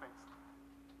kind of specs.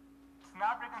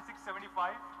 Snapdragon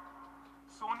 675,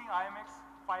 Sony IMX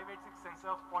 586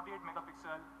 sensor, 48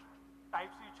 megapixel,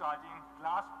 Type-C charging,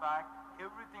 glass back,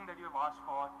 everything that you have asked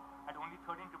for at only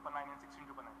 13,999 and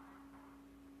 16,999.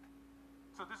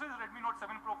 So this is Redmi Note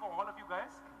 7 Pro for all of you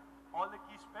guys, all the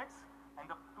key specs and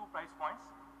the two price points.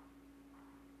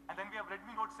 And then we have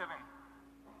Redmi Note 7,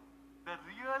 the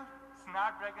real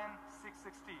Snapdragon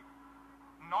 660,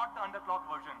 not the underclock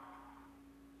version.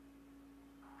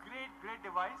 Great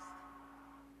device.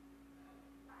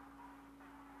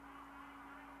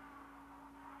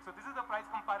 So this is the price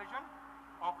comparison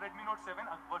of Redmi Note 7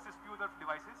 versus few other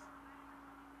devices.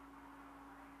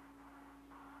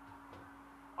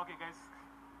 Okay guys.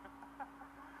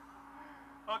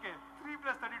 Okay, 3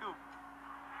 plus 32.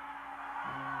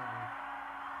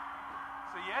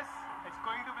 So yes, it's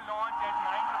going to be launched at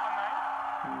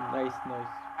 9,999. Nice.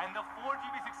 And the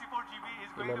 4GB, 64GB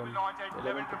is going to be launched at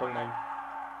 11,999.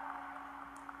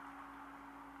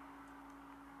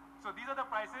 So these are the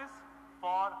prices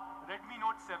for Redmi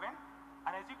Note 7,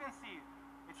 and as you can see,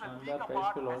 it's a league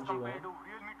apart as compared to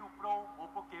Realme 2 Pro,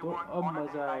 Oppo तो K1, अब Honor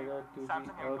मजा 10 आएगा Lite, क्योंकि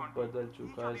Samsung अब M20. बदल Each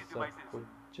चुका of है these सब devices कुछ.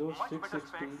 जो much better 660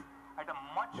 specs at a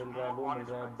much मिल रहा है more वो मिल honest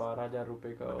रहा है price. 12,000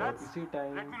 रुपए का, So और that's इसी टाइम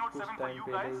Redmi Note कुछ 7 for टाइम you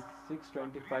पहले guys.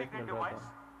 625 मिल रहा था.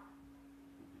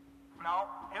 Now,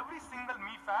 every single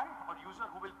Mi fan or user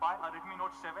who will buy a Redmi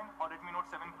Note 7 or Redmi Note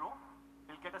 7 Pro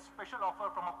will get a special offer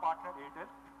from a partner Airtel,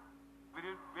 where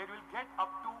you will get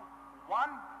up to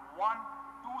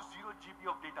 1120 GB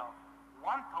of data,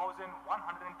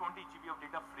 1120 GB of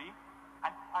data free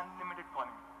and unlimited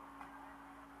calling.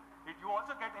 You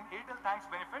also get an Airtel Thanks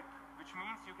benefit, which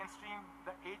means you can stream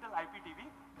the Airtel IPTV.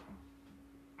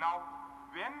 Now,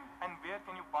 when and where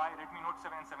can you buy Redmi Note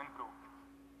 7 and 7 Pro?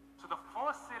 So the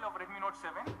first sale of Redmi Note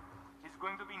 7 is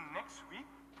going to be next week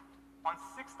on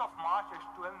 6th of March at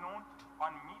 12 noon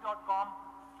on Mi.com,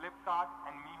 Flipkart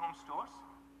and Mi Home stores,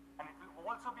 and it will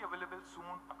also be available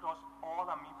soon across all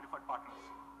our Mi preferred partners.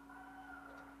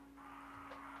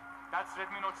 That's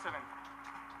Redmi Note 7.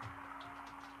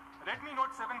 Redmi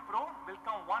Note 7 Pro will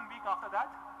come 1 week after that,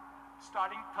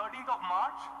 starting 13th of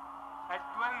March at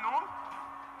 12 noon.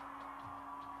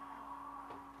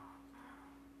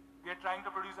 We are trying to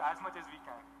produce as much as we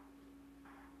can.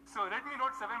 So Redmi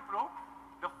Note 7 Pro,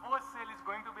 the first sale is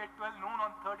going to be at 12 noon on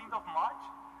 13th of March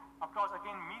across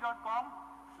again Mi.com,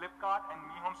 Flipkart and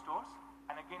Mi Home stores,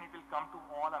 and again it will come to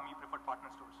all our Mi preferred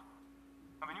partner stores.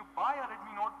 Now when you buy a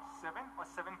Redmi Note 7 or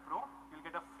 7 Pro, you'll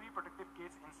get a free protective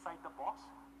case inside the box.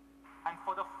 And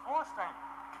for the first time,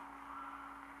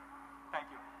 thank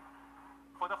you.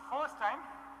 For the first time,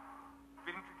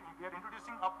 we are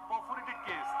introducing a perforated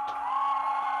case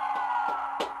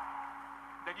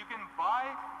that you can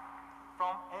buy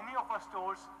from any of our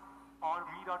stores or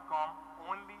Mi.com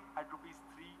only at rupees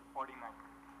 349.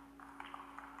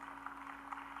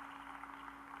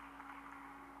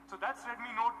 So that's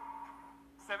Redmi Note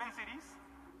 7 series.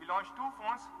 We launched two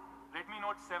phones, Redmi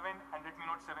Note 7 and Redmi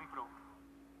Note 7 Pro.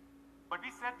 But we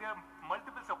said there are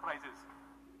multiple surprises.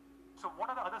 So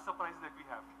what are the other surprises that we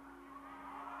have?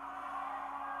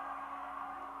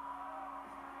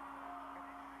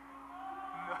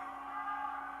 No.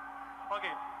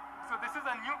 Okay, so this is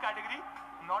a new category,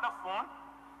 not a phone.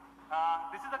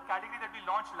 This is a category that we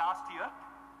launched last year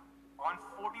on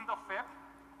 14th of Feb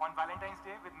on Valentine's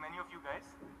Day with many of you guys,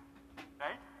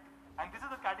 right? And this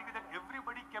is a category that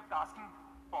everybody kept asking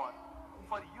for.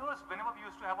 For years, whenever we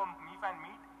used to have a Me Fan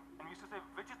meet and we used to say,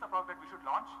 which is the product that we should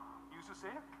launch? We used to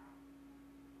say,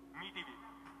 Me TV.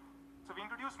 So we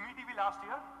introduced Me TV last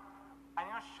year, and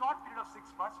in a short period of 6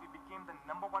 months, we became the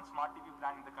 #1 smart TV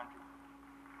brand in the country.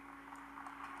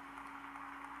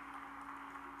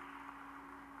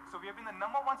 So we have been the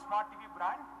 #1 smart TV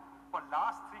brand for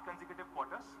last 3 consecutive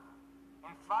quarters.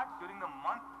 In fact, during the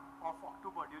month of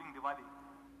October, during Diwali,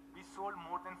 we sold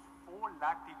more than 4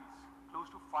 lakh TVs, close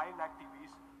to 5 lakh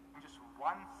TVs in just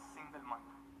one single month.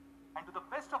 And to the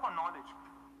best of our knowledge,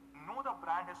 no other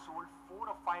brand has sold 4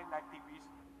 or 5 lakh TVs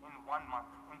in 1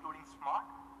 month, including smart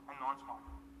and non-smart.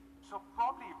 So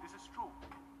probably, if this is true,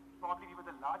 probably we were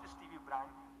the largest TV brand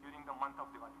during the month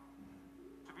of Diwali.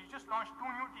 So we just launched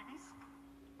 2 new TVs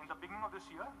in the beginning of this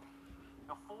year,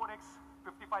 the 4X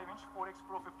 55-inch, 4X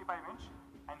Pro 55-inch,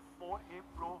 and 4A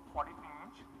Pro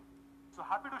 43-inch. So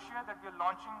happy to share that we are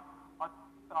launching our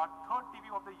 3rd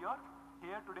TV of the year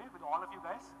here today with all of you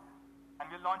guys, and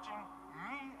we are launching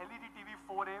Mi LED TV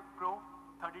 4A Pro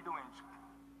 32-inch.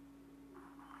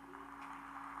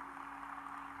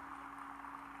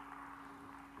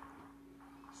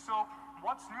 So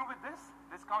what's new with this?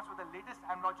 This comes with the latest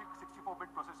Amlogic 64-bit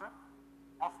processor.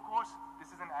 Of course,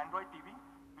 this is an Android TV,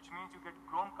 which means you get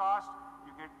Chromecast,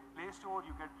 you get Play Store,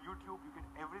 you get YouTube, you get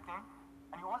everything,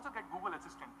 and you also get Google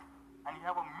Assistant. And you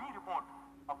have a Mi remote,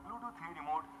 a Bluetooth Mi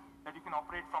remote that you can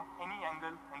operate from any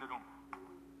angle in the room.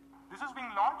 This is being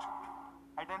launched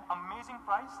at an amazing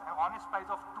price, an honest price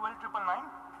of 12,999,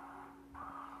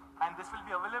 and this will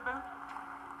be available.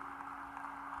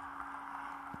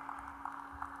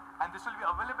 And this will be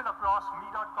available across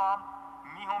Mi.com,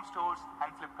 Mi Home stores,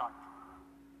 and Flipkart.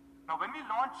 Now, when we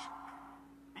launch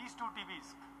these 2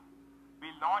 TVs, we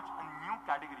launched a new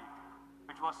category,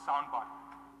 which was soundbar.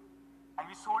 And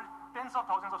we sold tens of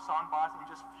thousands of soundbars in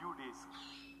just few days.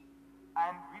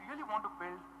 And we really want to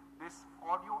build this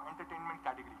audio entertainment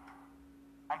category.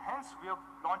 And hence, we are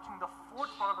launching the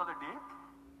 4th product of the day.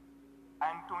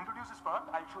 And to introduce this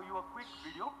product, I'll show you a quick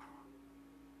video.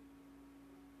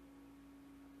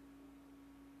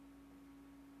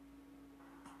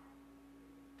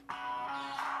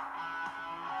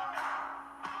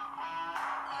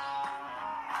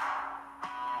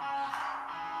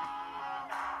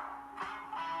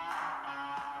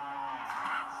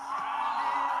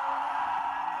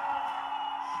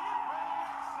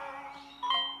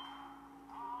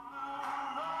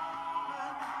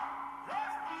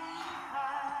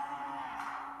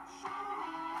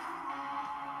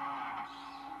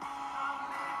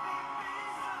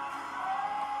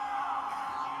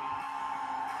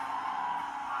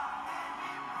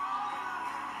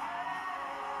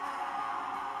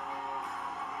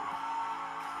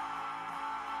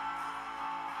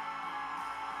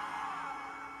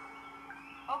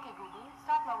 Okay, Google,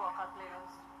 start my workout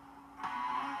playlist.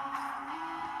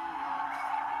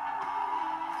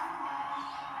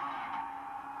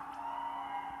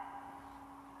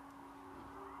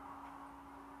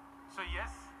 So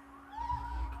yes,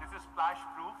 this is splash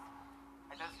proof.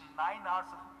 It has 9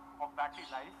 hours of battery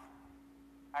life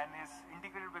and is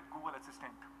integrated with Google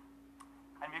Assistant.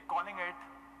 And we're calling it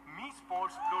Mi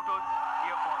Sports Bluetooth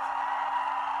earphones.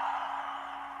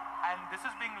 And this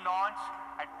is being launched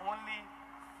at only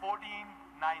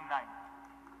 14,999.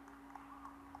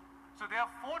 So there are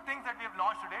 4 things that we have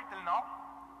launched today till now.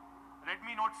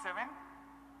 Redmi Note 7,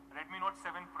 Redmi Note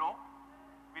 7 Pro.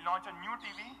 We launch a new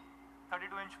TV,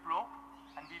 32-inch Pro,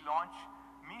 and we launch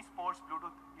Mi Sports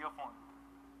Bluetooth earphone.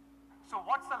 So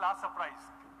what's the last surprise?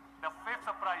 The 5th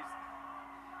surprise.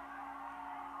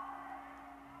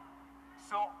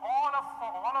 So for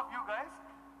all of you guys,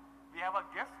 we have a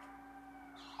gift.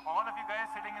 All of you guys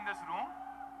sitting in this room.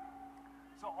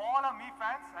 So all our Mi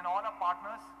fans and all our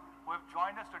partners who have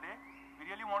joined us today, we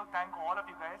really want to thank all of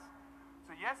you guys.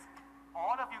 So yes,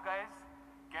 all of you guys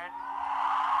get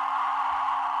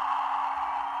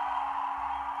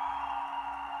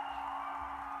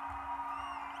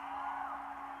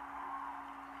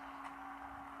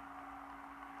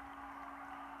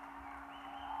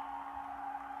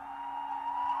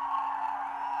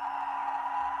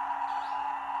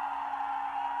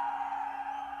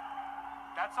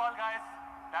That's all, guys.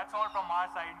 That's all from our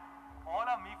side. All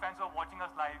our Mi fans who are watching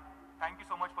us live, Thank you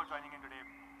so much for joining in today.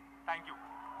 Thank you.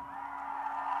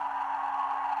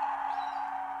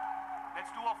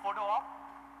 Let's do a photo op.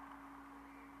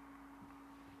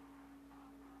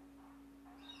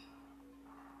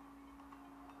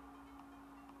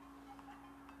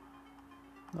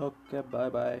 Okay bye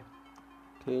bye.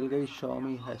 खेल गई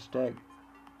Xiaomi hashtag.